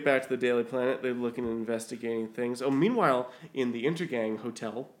they get back to the Daily Planet. They're looking and investigating things. Oh, meanwhile, in the Intergang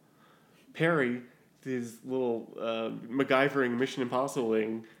Hotel, Perry, his little MacGyvering Mission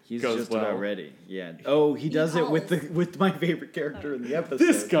Impossible-ing, He's goes just well. about ready. Yeah. Oh, he does it with calls. with my favorite character in the episode.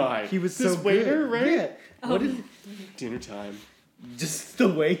 This guy. He was This so waiter, good. right? Yeah. What did Dinner time. just the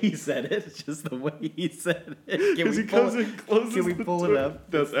way he said it? Just the way he said it. Can Because we he pull comes it? and closes Can we the pull it door. up?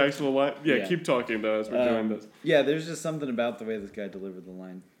 That's actual line. Yeah, Yeah. keep talking though as we're doing this. Yeah, there's just something about the way this guy delivered the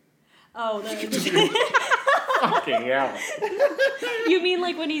line. Oh, Fucking hell. you mean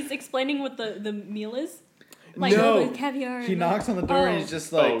like when he's explaining what the meal is? Like No. oh, the caviar. He and knocks on the door and Oh. he's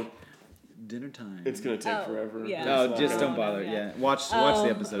just like, Oh. dinner time. It's going to take Oh, forever. yeah. No, It's just not don't gonna- bother. yeah. Yeah, watch the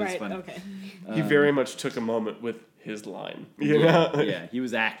episode. Right, It's fun. okay. He very much took a moment with his line. You Yeah, know? yeah, he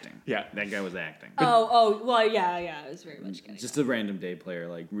was acting. Yeah. That guy was acting. Well, yeah, it was very much getting. Just a random day player,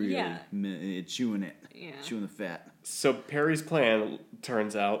 like really Yeah. chewing it, Yeah. chewing the fat. So Perry's plan,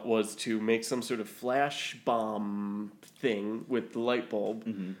 turns out, was to make some sort of flash bomb thing with the light bulb,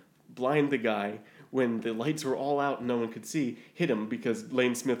 blind the guy. When the lights were all out and no one could see, hit him because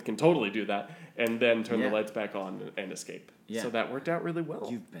Lane Smith can totally do that, and then turn Yeah. the lights back on and escape. Yeah. So that worked out really well.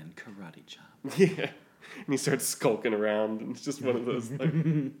 You've been karate chopped. Yeah. And he starts skulking around, and it's just one of those, like...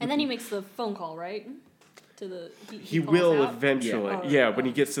 And then he makes the phone call, right? To the He calls will out. eventually. Yeah. Yeah, Oh, when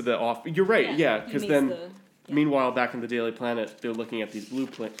he gets to the off... You're right, yeah, he because makes then... the Meanwhile, back in the Daily Planet, they're looking at these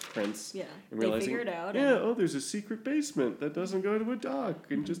blueprints. Yeah, And they realizing, figure it out. yeah, oh, there's a secret basement that doesn't go to a dock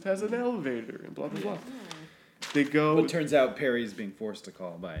and just has an elevator and blah, blah, blah. They go... But it turns out Perry's being forced to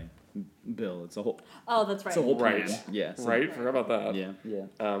call by Bill. It's a whole... Oh, that's right. It's a whole plan. Right. Yeah. So, Right? Forgot about that.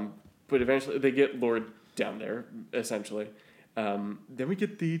 Yeah. But eventually, they get Lord down there, essentially. Then we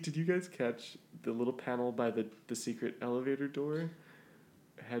get did you guys catch the little panel by the secret elevator door?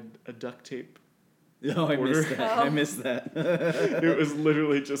 Had a duct tape. Oh, I Order. missed that. I missed that. It was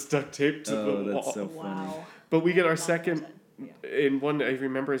literally just duct taped to the Oh, wall. that's so funny. Wow. But we get our Not second, in one, I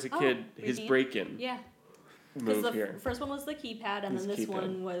remember as a Oh, kid, his redeem? break-in Yeah. Because move the here. first one was the keypad, and His then this keypad.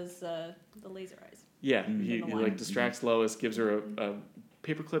 one was the laser eyes. Yeah, Mm. he In the like line. distracts Lois, gives her a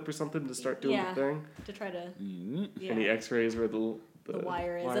paperclip or something to start doing Yeah. the thing, To try to. Mm. Yeah. and he X-rays where the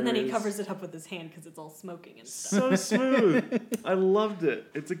wire is, and then he covers it up with his hand because it's all smoking and stuff. So smooth. I loved it.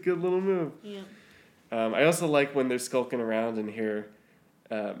 It's a good little move. Yeah. I also like when they're skulking around and here,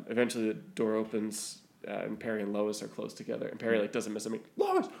 eventually the door opens and Perry and Lois are close together, and Perry like doesn't miss him.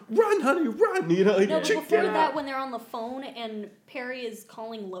 Lois, run, honey, run! You know, like, No, but "Chick, before get that, out." when they're on the phone and Perry is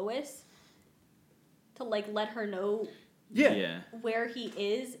calling Lois to like let her know Yeah. where he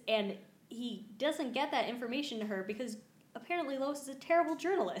is, and he doesn't get that information to her because apparently Lois is a terrible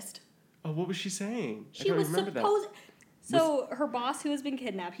journalist. Oh, what was she saying? I She don't was remember supposed. So her boss, who has been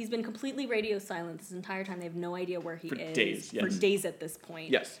kidnapped, he's been completely radio silent this entire time. They have no idea where he For is. days, For yes. days at this point.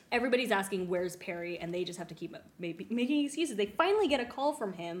 Yes. Everybody's asking where's Perry, and they just have to keep making excuses. They finally get a call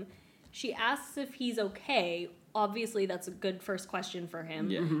from him. She asks if he's okay. Obviously, that's a good first question for him.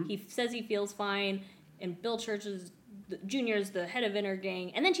 Yeah. He says he feels fine, and Bill Church Jr. is the head of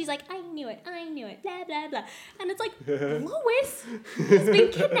Intergang, and then she's like, I knew it, blah, blah, blah. And it's like, Lois, he's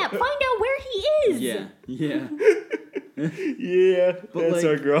been kidnapped. Find out where he is. Yeah. Yeah. Yeah, But, that's like,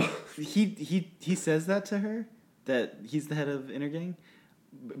 our girl. He says that to her, that he's the head of Intergang.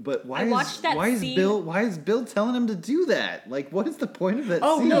 But I watched that scene. Why is Bill telling him to do that? Like, what is the point of that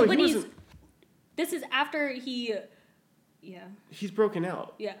Oh, scene? no, But he he's. wasn't- This is after he. Yeah. He's broken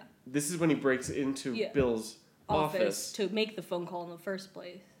out. Yeah. This is when he breaks into Yeah. Bill's office. to make the phone call in the first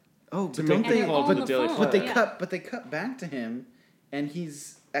place. Oh, To but make don't the they? they're call all to on the the Daily phone. Planet. But they cut back to him, and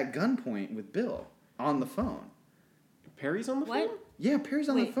he's at gunpoint with Bill on the phone. Perry's on the What? phone? Yeah, Perry's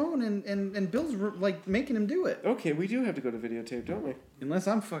on the Wait. phone, and Bill's like making him do it. Okay, we do have to go to videotape, don't we? Unless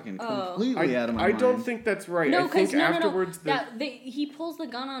I'm fucking Oh. completely out of my I mind. don't think that's right. No, I think because no. afterwards He pulls the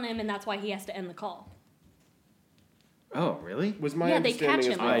gun on him, and that's why he has to end the call. Oh, really? was my Yeah, they understanding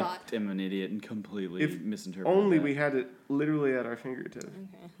catch as him, well. I I thought. am an idiot and completely If misinterpreted. Only that. we had it literally at our fingertips.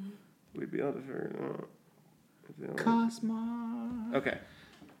 Okay. We'd be able to figure it out. If they don't- Cosmo. Okay.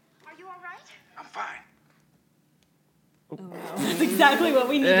 Are you all right? I'm fine. Oh, no. That's exactly what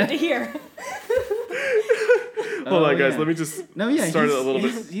we needed to hear. Hold on, guys. yeah. Let me just No, yeah, start it he's, a little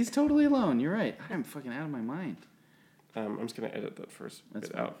bit. He's totally alone. You're right. I'm fucking out of my mind. I'm just going to edit that first That's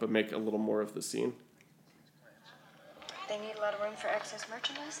bit fine. out, but make a little more of the scene. They need a lot of room for excess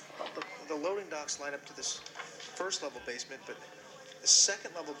merchandise. Well, the loading docks line up to this first level basement, but the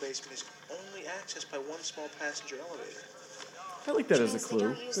second level basement is only accessed by one small passenger elevator. I like that Which as a means they clue.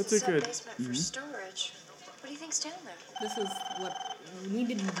 don't use That's the a good. sub-basement for storage. What do you think's down there? This is what we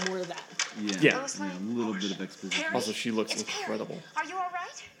needed more of that. Yeah. Lois Yeah, Lane? a little bit of exposition. Perry? Also, she looks It's Perry. incredible. Are you all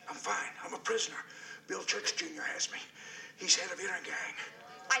right? I'm fine. I'm a prisoner. Bill Church Jr. has me. He's head of Intergang.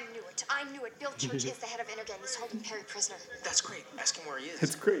 I knew it. I knew it. Bill Church is the head of Intergang. He's holding Perry prisoner. That's great. Ask him where he is.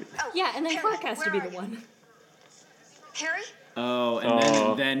 It's great. Oh, Yeah, and then Perry, Clark has to be where the are you? one. Perry? Oh, and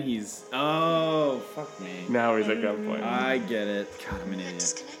Oh. then he's. Oh, fuck me. Now he's at gunpoint. I get it. God, I'm an idiot.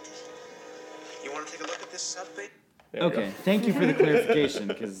 Disconnected. You want to take a look at this sub base? There we go. Okay, thank you for the clarification,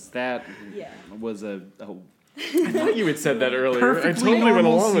 because that Yeah. was a I thought you had said that earlier. I Perfectly totally went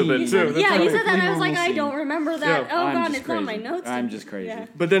normal along with scene. it too. That's Yeah, how you I- said that, and I was like, normal I scene. don't remember that. Yeah, Oh, I'm God, just it's on my crazy. notes. I'm just crazy. Yeah.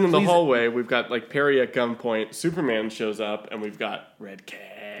 But then in the Please- hallway, we've got like Perry at gunpoint. Superman shows up, and we've got Red K.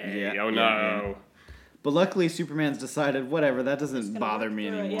 Yeah, Oh yeah, no. yeah. But luckily, Superman's decided, whatever, that doesn't bother me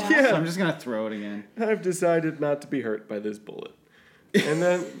throw it, anymore. yeah. So I'm just gonna throw it again. I've decided not to be hurt by this bullet. And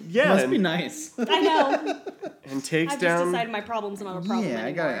then Must be and, nice. I know. and takes I've just down decided my problem's not a problem Yeah,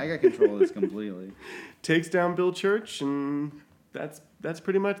 anymore. I got control of this completely. takes down Bill Church, and that's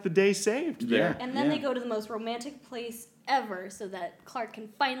pretty much the day saved there. And then Yeah. they go to the most romantic place ever so that Clark can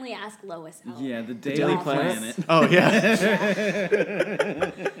finally ask Lois out. Yeah, the Daily, Daily Planet. Oh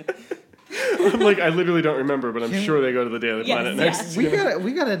yeah. I'm like, I literally don't remember, but I'm sure they go to the Daily Yes, Planet yes. next.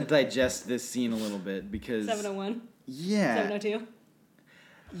 We gotta digest this scene a little bit because 701, yeah, 702, yeah.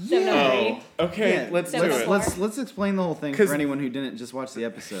 703, Oh, okay, Yeah, let's do Seven it. o'clock. let's explain the whole thing 'Cause- for anyone who didn't just watch the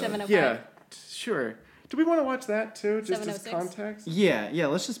episode. 705. Yeah, sure. Do we want to watch that too, just as 706? context? Yeah.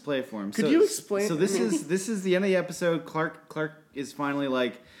 Let's just play it for him. Could you explain- So this is the end of the episode. Clark is finally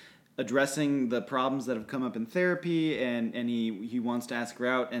like addressing the problems that have come up in therapy, and he wants to ask her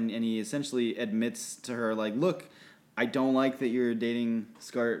out, and he essentially admits to her like, look, I don't like that you're dating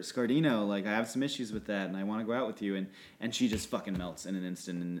Scardino. Like, I have some issues with that, and I want to go out with you. And she just fucking melts in an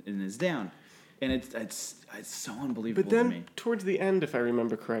instant and is down. And it's so unbelievable But to then me. towards the end, if I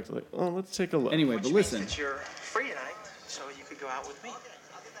remember correctly, let's take a look. Anyway, Which but means listen. that you're free tonight, so you could go out with me.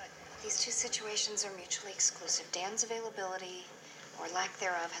 These two situations are mutually exclusive. Dan's availability, or lack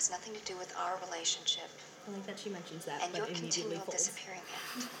thereof, has nothing to do with our relationship I like that she mentions that, and but your immediately continual folds. disappearing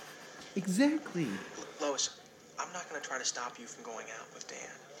act. Exactly. Lois, I'm not going to try to stop you from going out with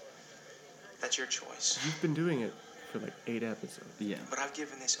Dan. That's your choice. You've been doing it for like 8 episodes. Yeah. But I've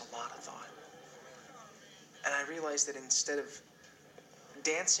given this a lot of thought. And I realized that instead of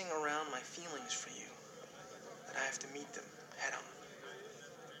dancing around my feelings for you, that I have to meet them head on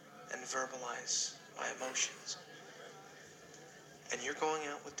and verbalize my emotions. And you're going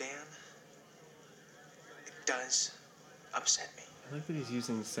out with Dan? It does upset me. I like that he's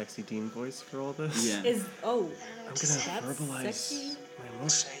using sexy Dean voice for all this. Yeah. Is I don't know I'm what to gonna say. That's verbalize sexy. my Say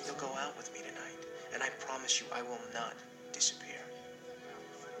emotions. you'll go out with me tonight, and I promise you I will not disappear.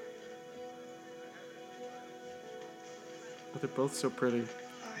 But they're both so pretty. All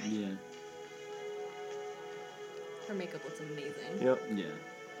right. Yeah. her makeup looks amazing. Yep. Yeah.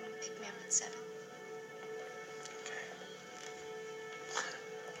 Pick me up at 7. Okay.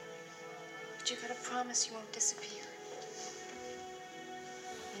 But you gotta promise you won't disappear.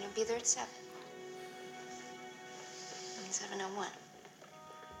 And you'll be there at 7. And 7:01.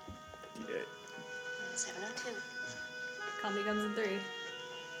 Yeah. And 7:02. Comedy comes in 3. 7:03.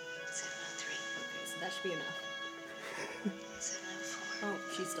 Okay, so that should be enough. 7:04. Oh,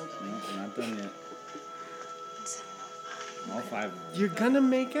 she's still No, going. we're not done yet. And 7:05. All 5 of them. You're gonna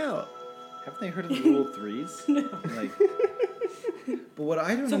make out. Haven't they heard of the rule of threes? No. Like, but what I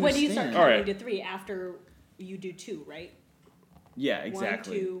don't So understand. when do you start All counting right. to 3? After you do 2, right? Yeah,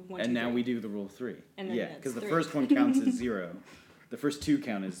 exactly. 2, 1, 2, and now 3. we do the rule of 3. And then yeah, it's because the 3. first one counts as 0. The first 2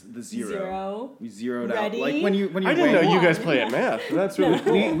 count as the 0. 0. We zeroed Ready? out. Like when you I didn't know weigh- you guys play at math. That's really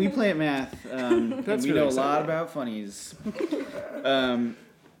cool. we play at math. And That's we really know a lot exciting. about funnies.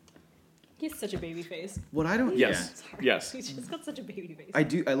 He has such a baby face. What I don't. Yes. Yeah. Sorry. Yes. He's just got such a baby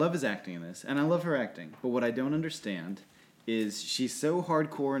face. I love his acting in this, and I love her acting. But what I don't understand is she's so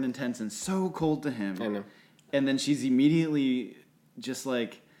hardcore and intense and so cold to him. I know. And then she's immediately just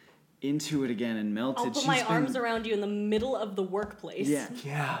like into it again and melted. I'll put She's my been- arms around you in the middle of the workplace. Yeah.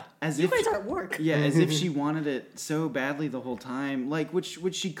 Yeah. As You if guys are at work. Yeah, as if she wanted it so badly the whole time. Like which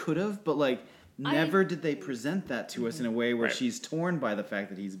she could have, but like never did they present that to us in a way where Right. she's torn by the fact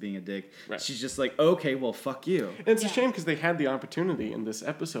that he's being a dick. Right. She's just like, okay, well, fuck you. And it's Yeah. a shame because they had the opportunity in this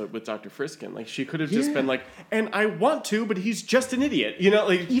episode with Dr. Friskin. Like, she could have just Yeah. been like, and I want to, but he's just an idiot. You know,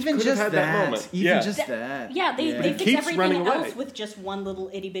 like, Even could just have had that moment. Even yeah. just that. Yeah, they Yeah. fix Keeps everything running else away. with just one little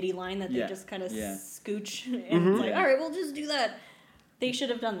itty bitty line that they Yeah. just kind of Yeah. scooch, and Mm-hmm. it's like, all right, we'll just do that. They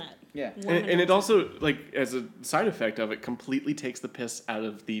should have done that. Yeah. And it also, like, as a side effect of it, completely takes the piss out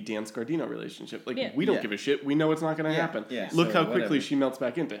of the Dan Scardino relationship. Like, Yeah. we don't Yeah. give a shit. We know it's not going to Yeah. happen. Yeah. Look So how quickly whatever. she melts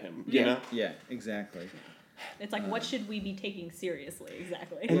back into him. You know? Yeah, exactly. It's like, what should we be taking seriously?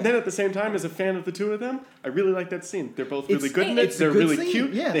 Exactly. And then at the same time, as a fan of the two of them, I really like that scene. They're both really It's- good in it. it's a They're good really scene.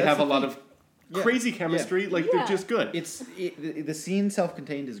 cute. Yeah, they that's have a the lot thing. of Yeah. crazy chemistry. Like, Yeah. they're just good. The scene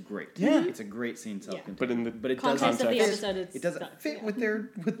self-contained is great. Yeah. It's a great scene self-contained. But in the but it Context doesn't of the fit. episode, it's It doesn't stuck, fit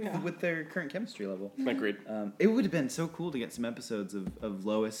yeah. with their current chemistry level. Agreed. It would have been so cool to get some episodes of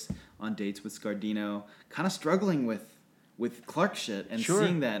Lois on dates with Scardino, kind of struggling with Clark shit and Sure.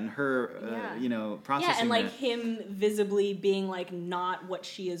 seeing that and her, Yeah. processing Yeah, and like that. him visibly being like not what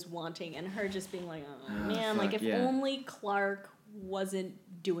she is wanting, and her just being like, oh man, like fuck, if yeah. only Clark wasn't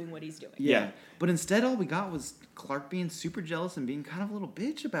doing what he's doing. Yeah. Yeah. But instead, all we got was Clark being super jealous and being kind of a little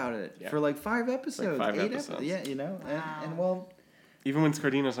bitch about it Yeah. for like 5 episodes. 5 8 episodes. Yeah, and well, Even when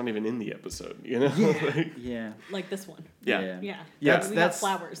Scardino's not even in the episode, you know? Like, yeah. Like this one. yeah. Yeah. Yeah. We got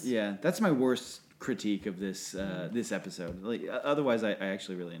flowers. Yeah, that's my worst critique of this this episode. Like, otherwise, I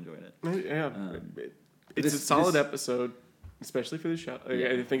actually really enjoyed it. Yeah. It's this- a solid this- episode, especially for the show. Yeah,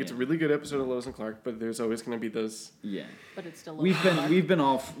 I think it's a yeah. really good episode of Lois and Clark, but there's always going to be those. Yeah, But it's still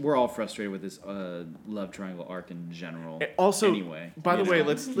we're all frustrated with this love triangle arc in general. Also, anyway, by the you way, know?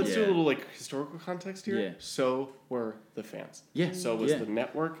 let's do a Yeah. little like historical context here. Yeah. So were the fans. Yeah. So was Yeah. the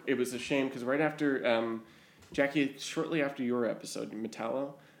network. It was a shame because right after Jackie, shortly after your episode,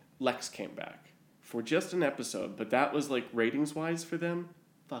 Metallo, Lex came back for just an episode, but that was like ratings wise for them.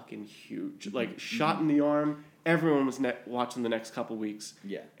 fucking huge. Like, shot in the arm. Everyone was watching the next couple weeks.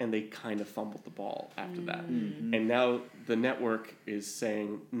 Yeah. And they kind of fumbled the ball after that. And now the network is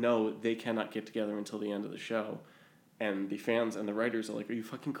saying, no, they cannot get together until the end of the show. And the fans and the writers are like, are you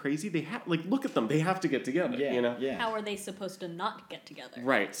fucking crazy? They have, like, look at them. They have to get together, Yeah, you know? yeah. How are they supposed to not get together?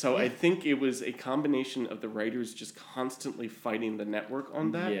 Right. So I think it was a combination of the writers just constantly fighting the network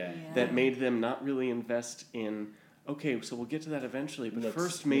on that Yeah. that made them not really invest in, okay, so we'll get to that eventually, but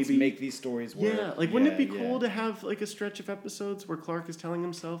first Let's maybe make these stories work. yeah, like wouldn't it be Yeah, cool yeah. to have like a stretch of episodes where Clark is telling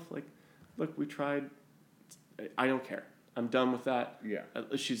himself like, look, we tried, I don't care. I'm done with that. Yeah.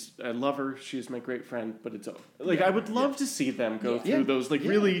 I love her. She's my great friend, but it's over. Like I would love to see them go through Yeah. those like Yeah.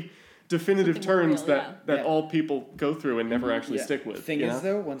 really definitive Something more turns real, that yeah. all people go through and never actually stick with. Thing you is, know?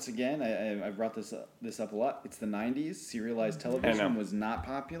 though, once again, I brought this up a lot. It's the '90s. Serialized television was not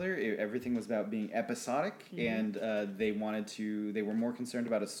popular. Everything was about being episodic, and they were more concerned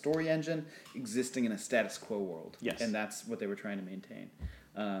about a story engine existing in a status quo world. Yes. And that's what they were trying to maintain.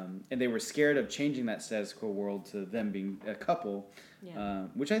 And they were scared of changing that status quo world to them being a couple, Yeah.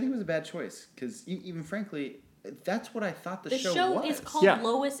 which I think was a bad choice. Because even frankly, that's what I thought the The show was. is called Yeah.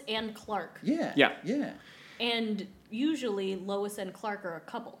 Lois and Clark. Yeah. Yeah. Yeah. And usually Lois and Clark are a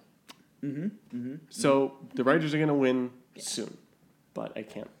couple. So the writers are gonna win soon, but I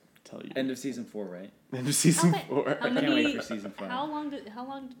can't tell you. End of season 4, right? End of season How 4. How can't many? wait for season 5. How long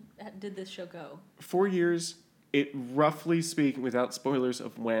did this show go? 4 years. It roughly speaking, without spoilers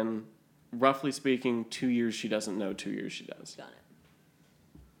of when, roughly speaking, 2 years she doesn't know, 2 years she does, Got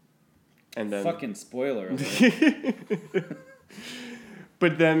it. and then Fucking spoiler alert.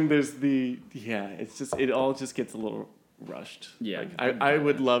 But then there's it's just it all just gets a little rushed. Yeah. Like, I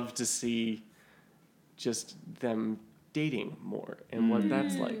would love to see just them dating more and what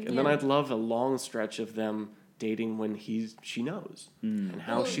that's like, and then yeah. I'd love a long stretch of them dating when she knows and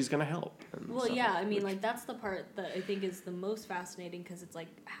how Well- she's gonna help. And Well, stuff yeah, like I mean, that. like, that's the part that I think is the most fascinating because it's like,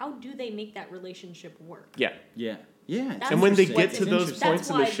 how do they make that relationship work? Yeah. Yeah. Yeah. That's And when they interesting. get to It's those interesting. points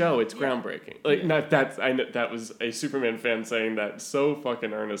in the That's why- show, it's yeah. groundbreaking. Like, not that's I know that was a Superman fan saying that so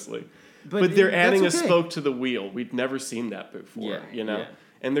fucking earnestly. But But they're that's adding a okay. spoke to the wheel. We'd never seen that before, Yeah, you know. yeah.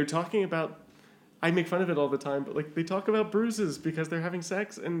 And they're talking about. I make fun of it all the time, but like they talk about bruises because they're having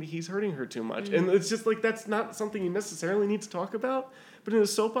sex and he's hurting her too much, and it's just like that's not something you necessarily need to talk about. But in a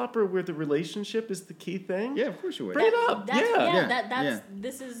soap opera where the relationship is the key thing, Yeah, of course you would. Bring it up. That's, Yeah. Yeah, that's yeah.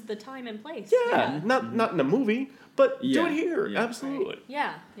 this is the time and place. yeah, not in a movie, but do Yeah, it here, yeah. absolutely.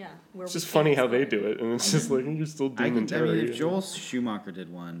 Yeah, yeah. Where It's we just can't funny how they explore do it, and it's just like you're still doing I mean, if it. Joel Schumacher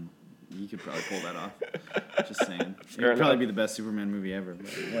did one, you could probably pull that off. Just saying. It Fair would probably enough. be the best Superman movie ever. But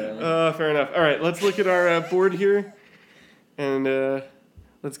whatever. Fair enough. All right, let's look at our board here, and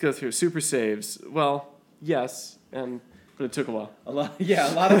let's go through super saves. Well, yes, but it took a while. A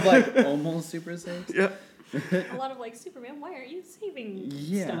lot of like almost super saves. Yeah, a lot of like Superman. Why aren't you saving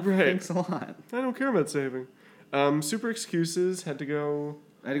Yeah, stuff? Right. thanks a lot. I don't care about saving. Super excuses had to go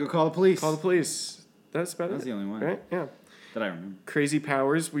I had to go call the police. call the police. That's about That it. was the only one. Right? Yeah. That I remember. Crazy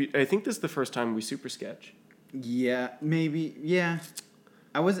powers. I think this is the first time we super sketch. Yeah, maybe. Yeah,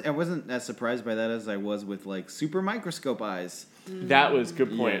 I wasn't as surprised by that as I was with like super microscope eyes. That was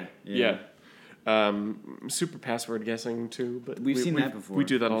good point. Yeah, Yeah. Super password guessing too, but We've seen that before. We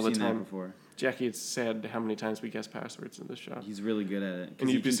do that all We've the seen that time. before. Jackie, it's sad how many times we guess passwords in this show. He's really good at it. 'Cause And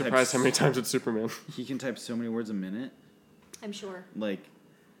he you'd be can type surprised how many times it's Superman. He can type so many words a minute. I'm sure Like,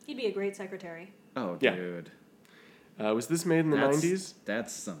 he'd be a great secretary. oh, Yeah. dude. Was this made in the 90s?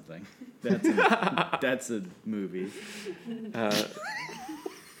 That's something. That's a movie.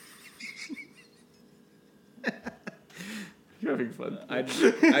 You're having fun.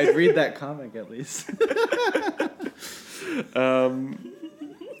 I'd read that comic at least.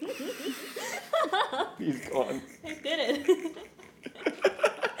 He's gone. I did it.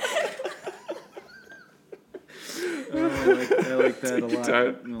 I like that a Take your lot.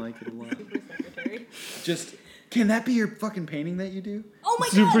 time. I like it a lot. Secretary. Just, can that be your fucking painting that you do? Oh my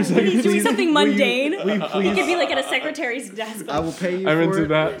Super god! When he's doing secretary. something Will you- mundane, will you he please- could be like at a secretary's desk. I will pay you I'm for into it.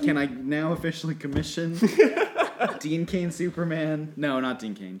 that. Can I now officially commission Dean Cain Superman? No, not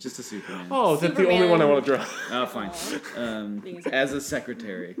Dean Cain. Just a Superman. Oh, that's the only one I want to draw. Oh, fine. As a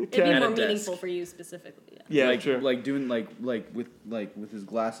secretary. It'd be at a more desk. meaningful for you specifically. Yeah. Yeah, like, true. like doing with his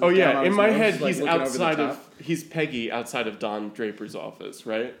glasses. Oh down yeah, on in his my nose, head like, he's looking over the outside top. of he's Peggy outside of Don Draper's office,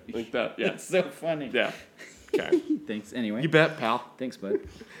 right? Like that. Yeah. It's so funny. Yeah. Okay. Thanks. Anyway. You bet, pal. Thanks, bud.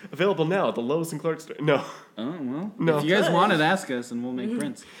 Available now at the Lois and Clark store. No. Oh well. No. If you guys want it, ask us, and we'll make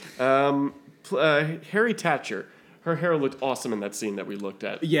prints. Harry Thatcher. Her hair looked awesome in that scene that we looked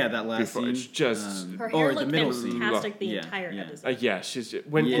at. Yeah, that last Before, scene. it's just- Her or hair the looked middle scene. fantastic the Yeah, entire yeah. episode. Yeah, she's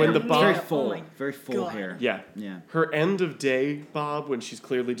when Yeah. when the her bob. very makeup, full, oh my very full God. hair. Yeah. Yeah. Her end of day bob when she's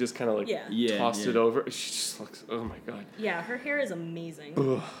clearly just kind of like Yeah. Yeah, tossed yeah. it over. She just looks. Oh my god. Yeah, her hair is amazing.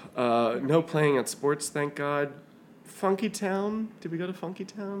 No playing at sports, thank God. Funky Town. Did we go to Funky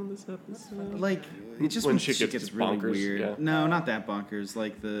Town in this episode? Like it just When when shit shit gets gets really bonkers, weird. yeah. No, not that bonkers.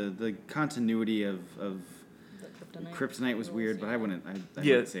 Like the continuity of The Kryptonite was weird, but I wouldn't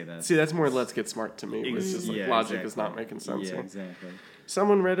Yeah. wouldn't say that. See, that's more Let's Get Smart to me. Where it's just like Yeah, logic is exactly. not making sense. Yeah, here. exactly.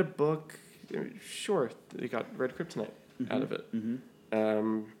 Someone read a book. Sure, they got Red Kryptonite out of it.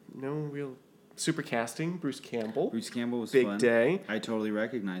 No real super casting. Bruce Campbell. Bruce Campbell was Big fun. day. I totally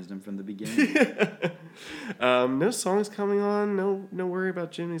recognized him from the beginning. No songs coming on. No worry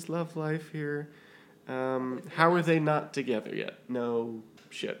about Jimmy's love life here. How are they not together yet? No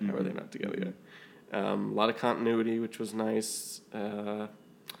shit. How are they not together yet? A lot of continuity, which was nice.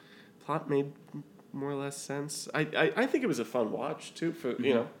 Plot made more or less sense. I think it was a fun watch too. For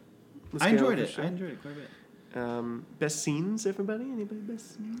you know, the I scale enjoyed of the it. show. I enjoyed it quite a bit. Best scenes, everybody? Anybody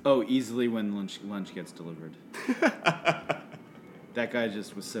best scenes? Oh, easily when lunch gets delivered. That guy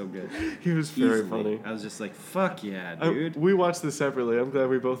just was so good. He was very Easily. funny. I was just like, fuck yeah, dude. We watched this separately. I'm glad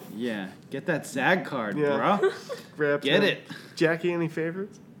we both Yeah, get that SAG card, Yeah. bro. grabbed Get him. it. Jackie, any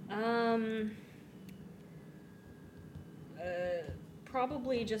favorites?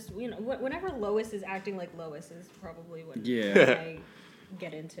 Probably just whenever Lois is acting like Lois is probably when Yeah. I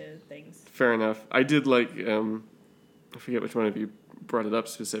get into things. Fair enough. I did like, I forget which one of you brought it up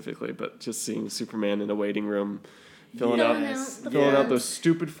specifically, but just seeing Superman in a waiting room, filling Yes. out Yes. those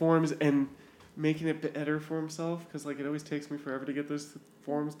stupid forms and making it better for himself, because like it always takes me forever to get those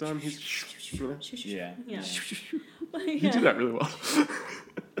forms done. He's, you know, Yeah. Yeah. you do that really well.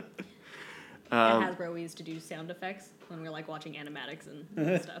 At Hasbro, we used to do sound effects when we were like watching animatics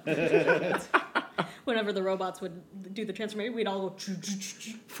and stuff. Whenever the robots would do the transformation, we'd all go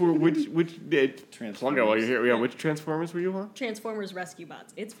For which plug it while you're here. Yeah, Yeah. which Transformers were you on? Transformers Rescue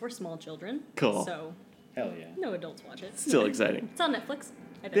Bots. It's for small children. Cool. So Hell yeah. no adults watch it. Still exciting. It's on Netflix.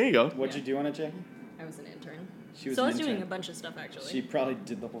 I think. There you go. What'd you do on it, Jackie? I was an intern. She was So I an was doing intern. a bunch of stuff actually. She probably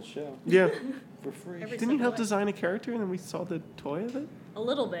did the whole show Yeah. for free. Every Didn't you step help of the way. design a character and then we saw the toy of it? A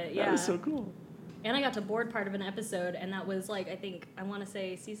little bit, yeah. That was so cool. And I got to board part of an episode, and that was like I want to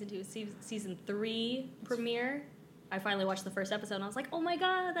say season 2, season 3 premiere. I finally watched the first episode, and I was like, oh my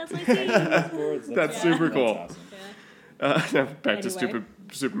god, that's my scene. That's super cool. Awesome. Yeah. Now back to Anyway. stupid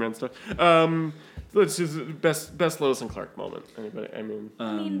Superman stuff. Let's just best Lois and Clark moment. Anybody? I mean,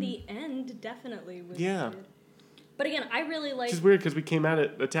 I mean, the end definitely was. Yeah. Good. But again, I really like. which is weird because we came at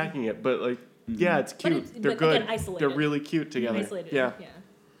it attacking it, but like, yeah, it's But cute. it's- They're but good. again, isolated. They're really cute together. Isolated. Yeah. Yeah.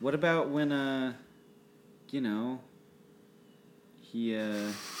 What about when he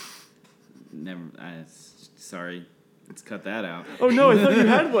never sorry, let's cut that out. Oh no, I thought you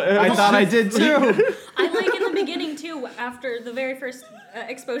had one. I thought I did too. I like in the beginning too, after the very first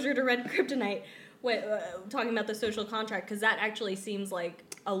exposure to Red Kryptonite, talking about the social contract, because that actually seems like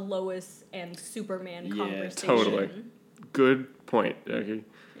a Lois and Superman Yeah, conversation. totally. Good point, Jackie.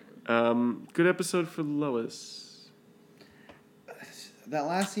 Good episode for Lois. That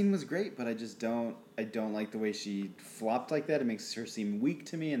last scene was great, but I don't like the way she flopped like that. It makes her seem weak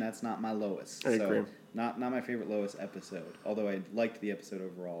to me, and that's not my Lois. I agree. Not my favorite Lois episode. Although I liked the episode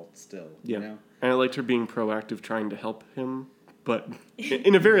overall still. Yeah, You know? and I liked her being proactive, trying to help him, but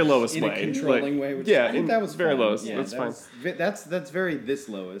in a very Lois In way. a controlling Like, way, which yeah, I think that was very fine. Lois. Yeah, That's fine. That's very this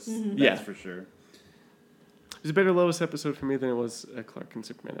Lois. Yeah. That's for sure. It was a better Lois episode for me than it was a Clark and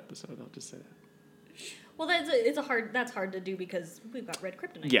Superman episode. I'll just say that. Well, that's hard to do because we've got Red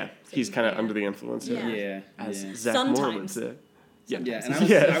Kryptonite. Yeah, So he's you kind of can't- under the influence. Yeah. Yeah. As yeah. Zach Moore would Sometimes. say. Yeah, Yeah, and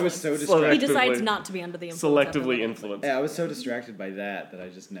Yes. I was so Selectively. distracted. He decides not to be under the influence. after Selectively that. influenced. Yeah, I was so distracted by that I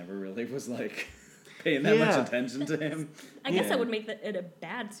just never really was like paying that Yeah. much attention to him. I guess Yeah. that would make it a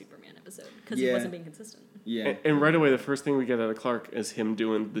bad Superman episode because he Yeah. wasn't being consistent. Yeah. And right away, the first thing we get out of Clark is him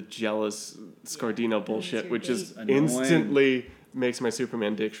doing the jealous Scardino bullshit, your which is date. Annoying. instantly makes my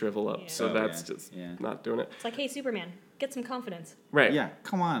Superman dick shrivel up. Yeah. So Oh, that's yeah. just Yeah. not doing it. It's like, hey, Superman, get some confidence. Right. Yeah,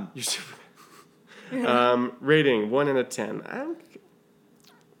 come on. You're Superman. Rating 1 out of 10.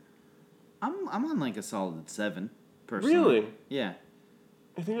 I'm on like a solid 7, personally. Really? Yeah.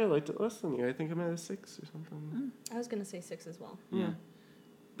 I think I liked it less than you. I think I'm at a 6 or something. I was gonna say 6 as well. Yeah.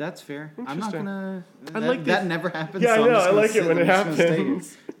 That's fair. I'm not Interesting. gonna. I That, like that this- never happens. Yeah, I so I'm know, just I gonna like it sit when and it I'm just gonna take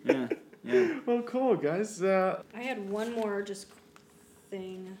happens. Yeah. Yeah. Well, cool, guys. I had one more just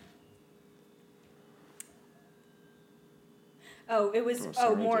thing. Oh, it was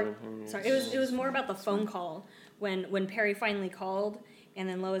sorry, more. Jen. Sorry, it was more about the phone call when Perry finally called, and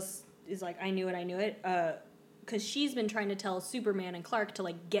then Lois is like, I knew it, because she's been trying to tell Superman and Clark to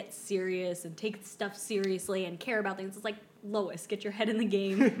like get serious and take stuff seriously and care about things. It's like, Lois, get your head in the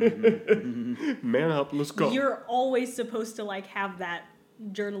game. Man up, let's go. You're always supposed to like have that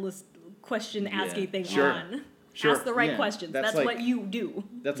journalist question asking thing Sure. on. Sure. Ask the right Yeah, questions. that's That's like- what you do.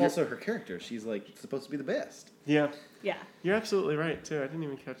 That's also her character. She's like supposed to be the best. Yeah, Yeah, you're absolutely right too. I didn't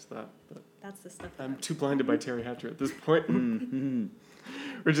even catch that, but that's the stuff. I'm too blinded by Terry Hatcher at this point.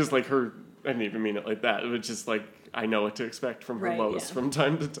 Or just like her. I didn't even mean it like that. It was just like I know what to expect from her Right, Lois yeah. from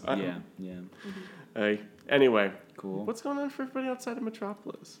time to time. Yeah. Anyway, Cool. what's going on for everybody outside of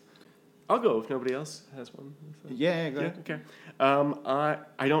Metropolis? I'll go if nobody else has one. So- Yeah, go Yeah, ahead. okay.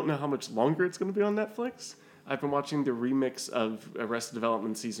 I don't know how much longer it's going to be on Netflix. I've been watching the remix of Arrested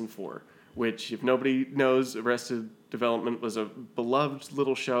Development Season 4, which, if nobody knows, Arrested Development was a beloved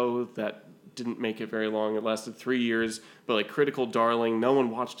little show that didn't make it very long. It lasted 3 years, but like critical darling. No one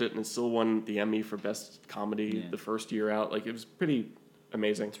watched it, and it still won the Emmy for Best Comedy the first year out. Like, it was pretty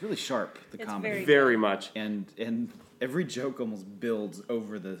amazing. It's really sharp, the It's comedy. very- Very much. And every joke almost builds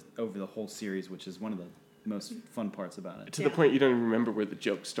over the whole series, which is one of the most fun parts about it. To the point you don't even remember where the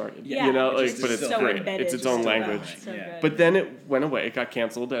joke started. Yeah, You know, it's like, but just it's so great. embedded, It's its just own so language. So Yeah. good. But then it went away. It got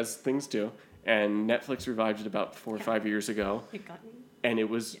canceled, as things do. And Netflix revived it about 4 or 5 years ago. it got And it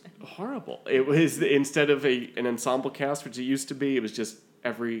was horrible. It was, instead of an ensemble cast, which it used to be, it was just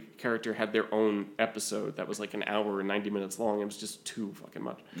every character had their own episode that was like an hour and 90 minutes long. It was just too fucking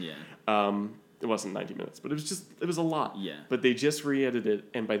much. Yeah. It wasn't 90 minutes, but it was a lot. Yeah. But they just re-edited,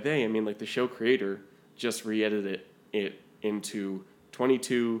 and by they, I mean like the show creator just re-edited it into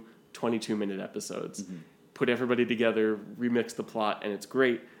 22-minute episodes. Put everybody together, remix the plot, and it's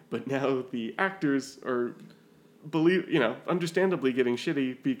great. But now the actors are, understandably getting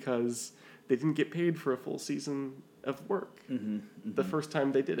shitty because they didn't get paid for a full season of work the first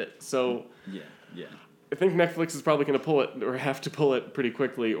time they did it. So Yeah. I think Netflix is probably going to pull it, or have to pull it pretty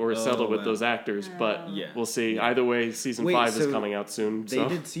quickly, or settle with wow. those actors. But Yeah. we'll see. Either way, season Wait, 5 is so coming out soon. They so.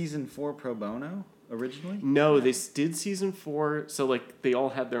 did season 4 pro bono originally? No, they did season 4. So like they all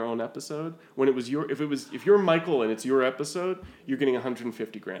had their own episode. When it was if you're Michael and it's your episode, you're getting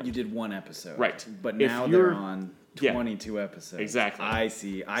 $150,000. You did one episode. Right. But If now you're- they're on yeah. 22 episodes. Exactly. I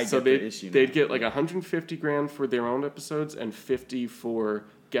see. I So get the issue now. they'd get like $150,000 for their own episodes and $50,000 for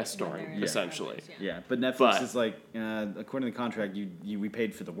guest starring, they're in essentially. progress, Yeah, but Netflix But- is like, according to the contract, we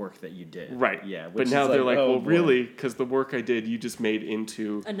paid for the work that you did. Right. Yeah. But which now is they're like, oh, well, boy. really, because the work I did, you just made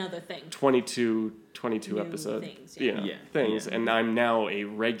into another thing. 22 New episode things, things, Yeah. and I'm now a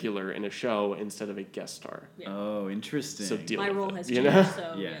regular in a show instead of a guest star. Yeah. Oh, interesting. So deal My with role it, has you changed, know?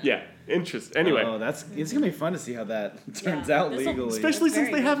 so Yeah. Yeah, interest. Anyway, Oh, it's gonna be fun to see how that turns Yeah. out This'll- legally. especially That's since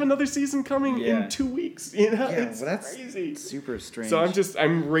very they have good. another season coming Yeah. in 2 weeks. You know, yeah, it's well, that's crazy. super strange. So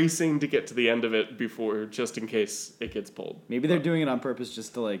I'm racing to get to the end of it before, just in case it gets pulled. Maybe they're doing it on purpose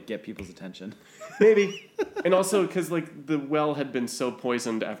just to like get people's attention. Maybe. And also because like the well had been so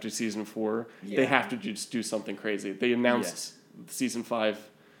poisoned after season 4, they Yeah. have to just do something crazy. They announced season 5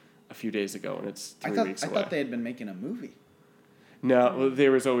 a few days ago, and it's 3 weeks I away. thought they had been making a movie. No, well,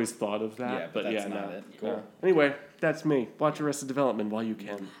 there was always thought of that, Yeah, but but that's yeah, not no. it. No. Cool. Anyway, that's me. Watch Arrested Development while you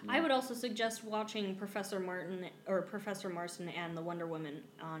can. I would also suggest watching Professor Marston and the Wonder Woman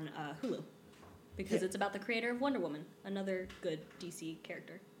on Hulu, because it's about the creator of Wonder Woman, another good DC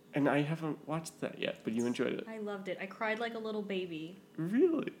character. And I haven't watched that yet, but you enjoyed it. I loved it. I cried like a little baby.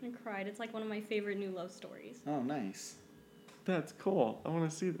 Really? I cried. It's like one of my favorite new love stories. Oh, nice. That's cool. I want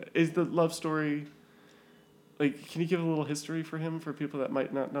to see that. Is the love story... Like, can you give a little history for him for people that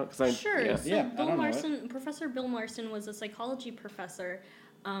might not know? Sure. Yeah. So Yeah, I Bill don't know Marston, Professor Bill Marston, was a psychology professor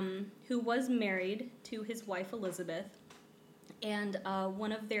who was married to his wife Elizabeth, and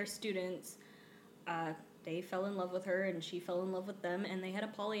one of their students, they fell in love with her, and she fell in love with them, and they had a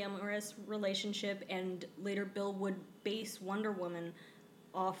polyamorous relationship. And later, Bill would base Wonder Woman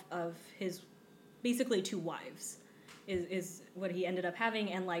off of his basically 2 wives, is what he ended up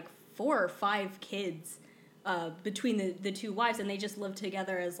having, and like 4 or 5 kids. Between the 2 wives, and they just lived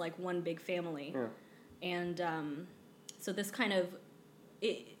together as like one big family. Yeah. And so this kind of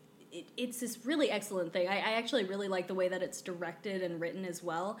it's this really excellent thing. I actually really like the way that it's directed and written as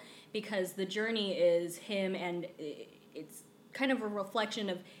well, because the journey is him, and it's kind of a reflection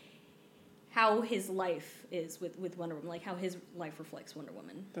of how his life is with Wonder Woman, like how his life reflects Wonder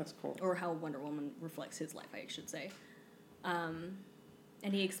Woman, That's cool. or how Wonder Woman reflects his life, I should say.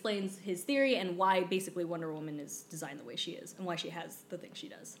 And he explains his theory and why basically Wonder Woman is designed the way she is and why she has the things she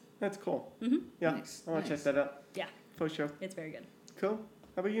does. That's cool. Mm-hmm. Yeah, Nice, I want to nice. check that out. Yeah, For sure. it's very good. Cool.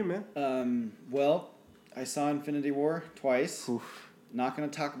 How about you, man? Well, I saw Infinity War twice. Oof. Not going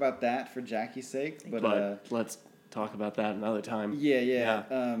to talk about that for Jackie's sake, but let's talk about that another time.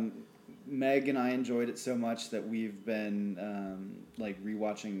 yeah. Meg and I enjoyed it so much that we've been like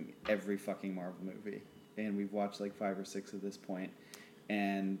rewatching every fucking Marvel movie, and we've watched like 5 or 6 at this point,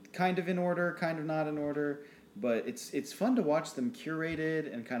 and kind of in order, kind of not in order. But it's fun to watch them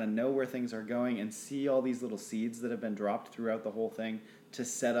curated and kind of know where things are going and see all these little seeds that have been dropped throughout the whole thing to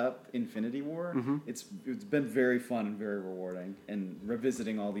set up Infinity War. Mm-hmm. It's been very fun and very rewarding, and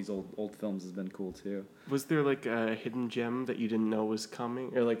revisiting all these old films has been cool too. Was there like a hidden gem that you didn't know was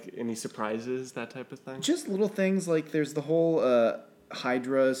coming, or like any surprises, that type of thing? Just little things like there's the whole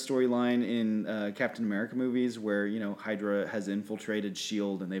Hydra storyline in Captain America movies where, you know, Hydra has infiltrated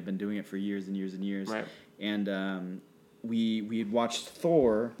S.H.I.E.L.D. and they've been doing it for years and years and years. Right. And we had watched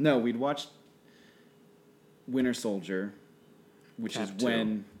Thor. No, we'd watched Winter Soldier, which Cap is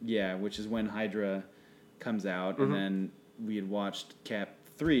when Hydra comes out, Mm-hmm. and then we had watched Cap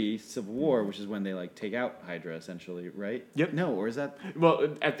 3, Civil War, which is when they like take out Hydra essentially, right? Yep. No, or is that? Well,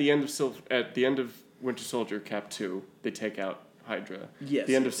 at the end of Winter Soldier, Cap 2, they take out Hydra. Yes. At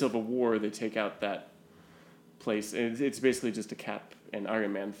the end of Civil War, they take out that place. And it's basically just a Cap and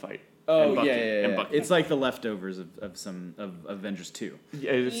Iron Man fight. Oh and Bucky, yeah. and Bucky. It's like the leftovers of Avengers 2.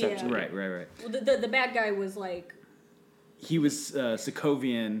 Yeah, essentially. Right. Well, the bad guy was like. He was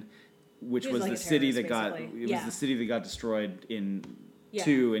Sokovian, which He was was like the a city terrorist, that got basically. it Yeah. was the city that got destroyed in Yeah.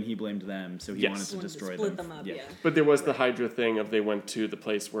 2, and he blamed them, so he Yes. wanted to Wanted to destroy split them. them up, yeah. But there was the Hydra thing of they went to the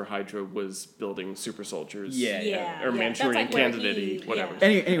place where Hydra was building super soldiers. Yeah. Yeah. Or yeah. Manchurian That's like where Candidate-y, he- whatever. yeah.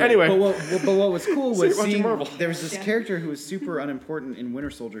 Anyway, but what was cool So was you're watching seeing Marvel. there was this Yeah. character who was super unimportant in Winter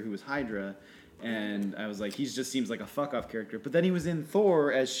Soldier who was Hydra, and I was like, he just seems like a fuck off character. But then he was in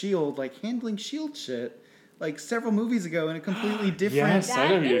Thor as Shield, like handling Shield shit, like several movies ago in a completely different Yes, I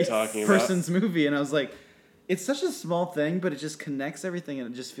know who you're That is talking about. person's movie, and I was like, it's such a small thing, but it just connects everything,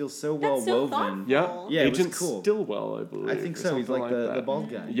 and it just feels so well That's so woven. thoughtful. Yeah, Yeah, it was Agent cool. Stillwell, I believe. I think or so. He's something like the that. bald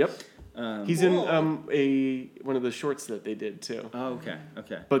guy. Yep. He's Cool. in one of the shorts that they did too. Oh,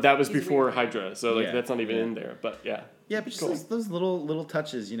 okay. But that was He's before weird. Hydra, so like Yeah, that's not even yeah. in there. But yeah. Yeah, but just Cool. those little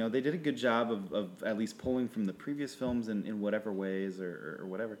touches, you know, they did a good job of at least pulling from the previous films in whatever ways or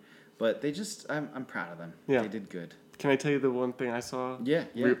whatever. But they just, I'm proud of them. Yeah. They did good. Can I tell you the one thing I saw? Yeah,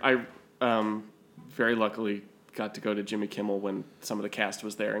 yeah. I very luckily got to go to Jimmy Kimmel when some of the cast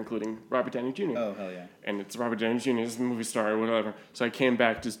was there, including Robert Downey Jr. Oh, hell yeah. And it's Robert Downey Jr. He's a movie star or whatever. So I came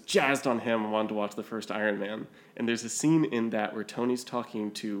back just jazzed on him and wanted to watch the first Iron Man. And there's a scene in that where Tony's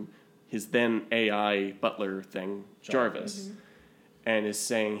talking to his then AI butler thing, Jarvis, and is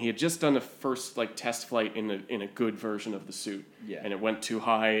saying he had just done the first like test flight in a good version of the suit. Yeah. And it went too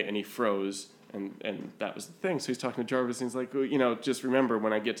high and he froze. And that was the thing. So he's talking to Jarvis and he's like, well, you know, just remember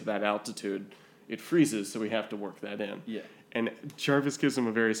when I get to that altitude, it freezes, so we have to work that in. Yeah. And Jarvis gives him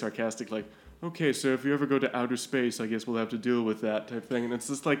a very sarcastic, like, okay, so if you ever go to outer space, I guess we'll have to deal with that type thing. And it's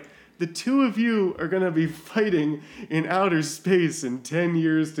just like, the two of you are going to be fighting in outer space in 10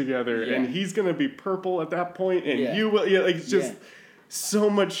 years together, Yeah. and he's going to be purple at that point, and Yeah. you will, like, it's just, Yeah. so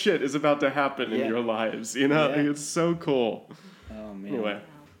much shit is about to happen Yeah. in your lives, you know? Yeah. It's so cool. Oh, man. Anyway,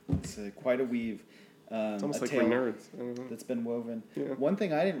 It's quite a weave. it's almost a like we're tale nerds. I don't know. that's been woven. Yeah. One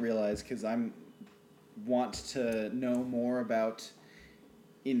thing I didn't realize, because want to know more about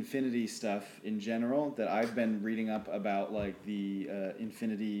Infinity stuff in general, that I've been reading up about, like the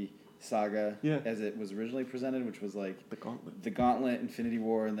Infinity Saga Yeah. as it was originally presented, which was like The Gauntlet. the Gauntlet, Infinity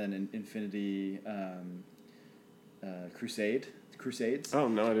War, and then Infinity Crusades. Oh,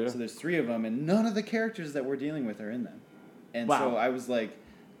 no idea. So there's 3 of them, and none of the characters that we're dealing with are in them. And Wow. so I was like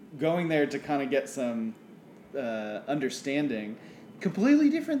going there to kind of get some understanding. Completely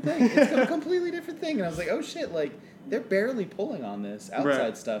different thing. It's a completely different thing. And I was like, oh shit, like they're barely pulling on this outside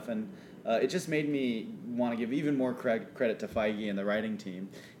Right. stuff. And it just made me want to give even more credit to Feige and the writing team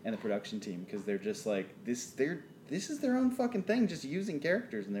and the production team, because they're just like, this is their own fucking thing, just using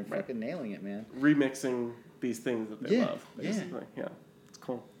characters, and they're Right. fucking nailing it, man. Remixing these things that they Yeah, love, yeah. basically. Yeah. It's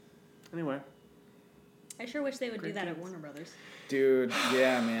cool. Anyway. I sure wish they would do Great that at kids. Warner Brothers. Dude,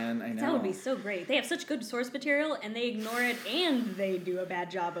 yeah, man, I know. That would be so great. They have such good source material, and they ignore it, and they do a bad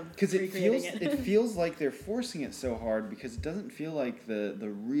job of Because it recreating feels it. it feels like they're forcing it so hard, because it doesn't feel like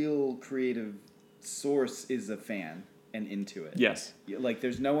the real creative source is a fan and into it. Yes. Like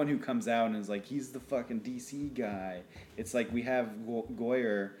there's no one who comes out and is like, he's the fucking DC guy. It's like we have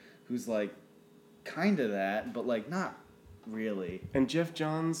Goyer, who's like kind of that, but like not really. And Jeff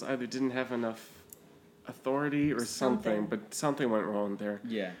Johns either didn't have enough authority or something, but something went wrong there.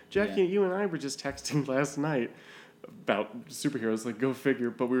 Yeah. Jackie, yeah. you and I were just texting last night about superheroes, like go figure,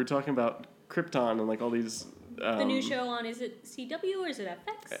 but we were talking about Krypton and like all these. The new show on, is it CW or is it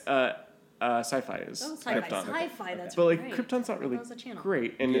FX? Sci-fi is Oh, sci-fi. Krypton. Sci-fi, that's But like right. Krypton's not really That was a channel.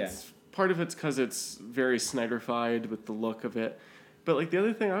 great, and Yeah. it's part of it's because it's very Snyderfied with the look of it. But like the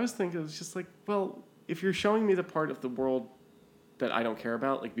other thing I was thinking was just like, well, if you're showing me the part of the world that I don't care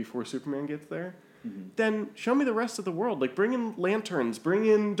about, like before Superman gets there, then show me the rest of the world. Like bring in lanterns, bring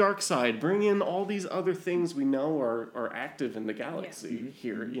in Darkseid, bring in all these other things we know are active in the galaxy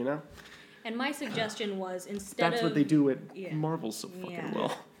here. You know, And my suggestion was instead that's of what they do at Yeah. Marvel so fucking Yeah.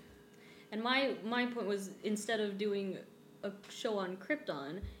 well. And my point was, instead of doing a show on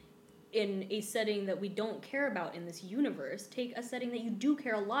Krypton in a setting that we don't care about in this universe, take a setting that you do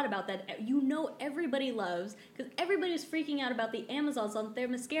care a lot about, that everybody loves, because everybody's freaking out about the Amazons on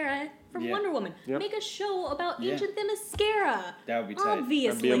Themyscira from Yeah. Wonder Woman. Yep. Make a show about Yeah. ancient Themyscira. That would be tight.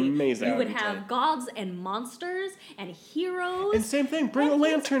 Obviously. That'd be amazing. You That would would be have tight. gods and monsters and heroes. And same thing, bring a And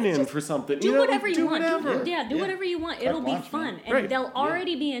lantern in just for something. Do you know, whatever you do want. Whatever. Do Yeah. whatever you want. Carte It'll be blanche, fun. man. And Right. they'll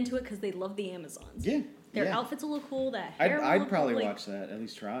already be into it because they love the Amazons. Yeah. Their yeah. outfits will look cool. That hair will I'd look probably cool, watch that. At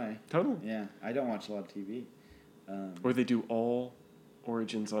least try. Totally. Yeah. I don't watch a lot of TV. Or they do all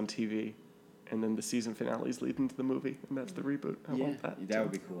origins on TV, and then the season finales lead into the movie, and that's the reboot. I yeah. want that. That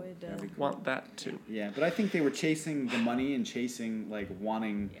would too. be cool. Would, That'd be cool. Want that too. Yeah, but I think they were chasing the money and chasing like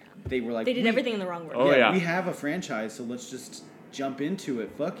wanting. Yeah. They were like They did we- everything in the wrong order. Oh, yeah. We have a franchise, so let's just jump into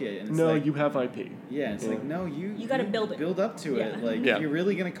it. Fuck it. And it's No, like, you have IP. Yeah, it's Yeah. like no, you gotta build it. Build up to Yeah. it. Like Yeah. if you're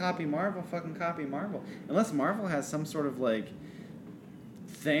really gonna copy Marvel, fucking copy Marvel. Unless Marvel has some sort of like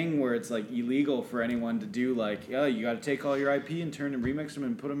thing where it's like illegal for anyone to do like, oh, you got to take all your IP and turn and remix them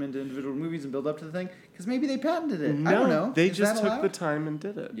and put them into individual movies and build up to the thing because maybe they patented it. No, I don't know. they Is just that took allowed? the time and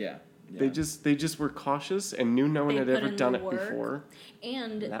did it. Yeah. They just were cautious and knew no one They had put ever in done the it work. before.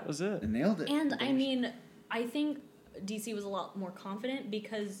 And That was it. They nailed it. And I mean, I think DC was a lot more confident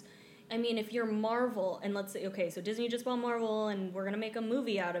because, I mean, if you're Marvel, and let's say, okay, so Disney just bought Marvel and we're going to make a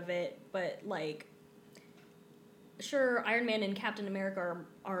movie out of it, but like, sure, Iron Man and Captain America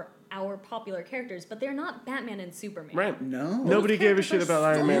are our popular characters, but they're not Batman and Superman. Right. No. Nobody gave a characters shit are about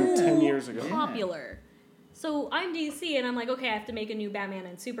Iron Man so 10 years ago. Yeah. Popular. So I'm DC and I'm like, okay, I have to make a new Batman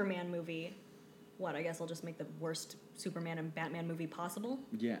and Superman movie. What, I guess I'll just make the worst Superman and Batman movie possible?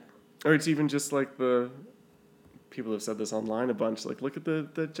 Yeah. Or it's even just like people have said this online a bunch, like look at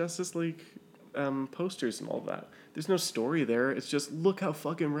the Justice League posters and all that. There's no story there. It's just look how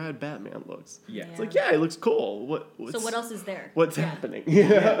fucking rad Batman looks. Yeah. It's like, yeah, it looks cool. What's, So what else is there? What's Yeah. happening?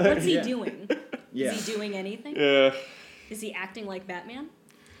 Yeah. What's he Yeah. doing? Yeah. Is he doing anything? Yeah. Is he acting like Batman?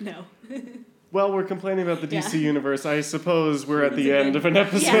 No. Well, we're complaining about the DC Yeah. universe. I suppose we're at It's the a end good- of an Yeah.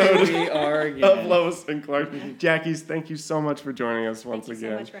 episode We are of again. Lois and Clark. Jackies, thank you so much for joining us once Thank you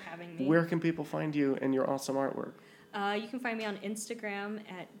again. so much for having me. Where can people find you and your awesome artwork? You can find me on Instagram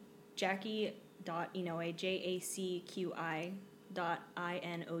at Jackie.Inoue,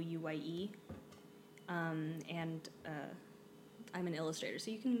 JACQI.INOUYE. And I'm an illustrator,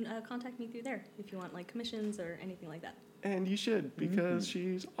 so you can contact me through there if you want like commissions or anything like that. And you should, because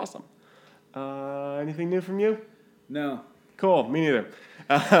she's awesome. Anything new from you? No. Cool, me neither.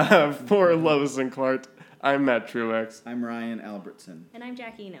 For Lois and Clark, I'm Matt Truex. I'm Ryan Albertson. And I'm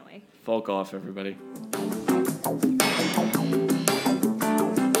Jackie Inoue. Folk off, everybody.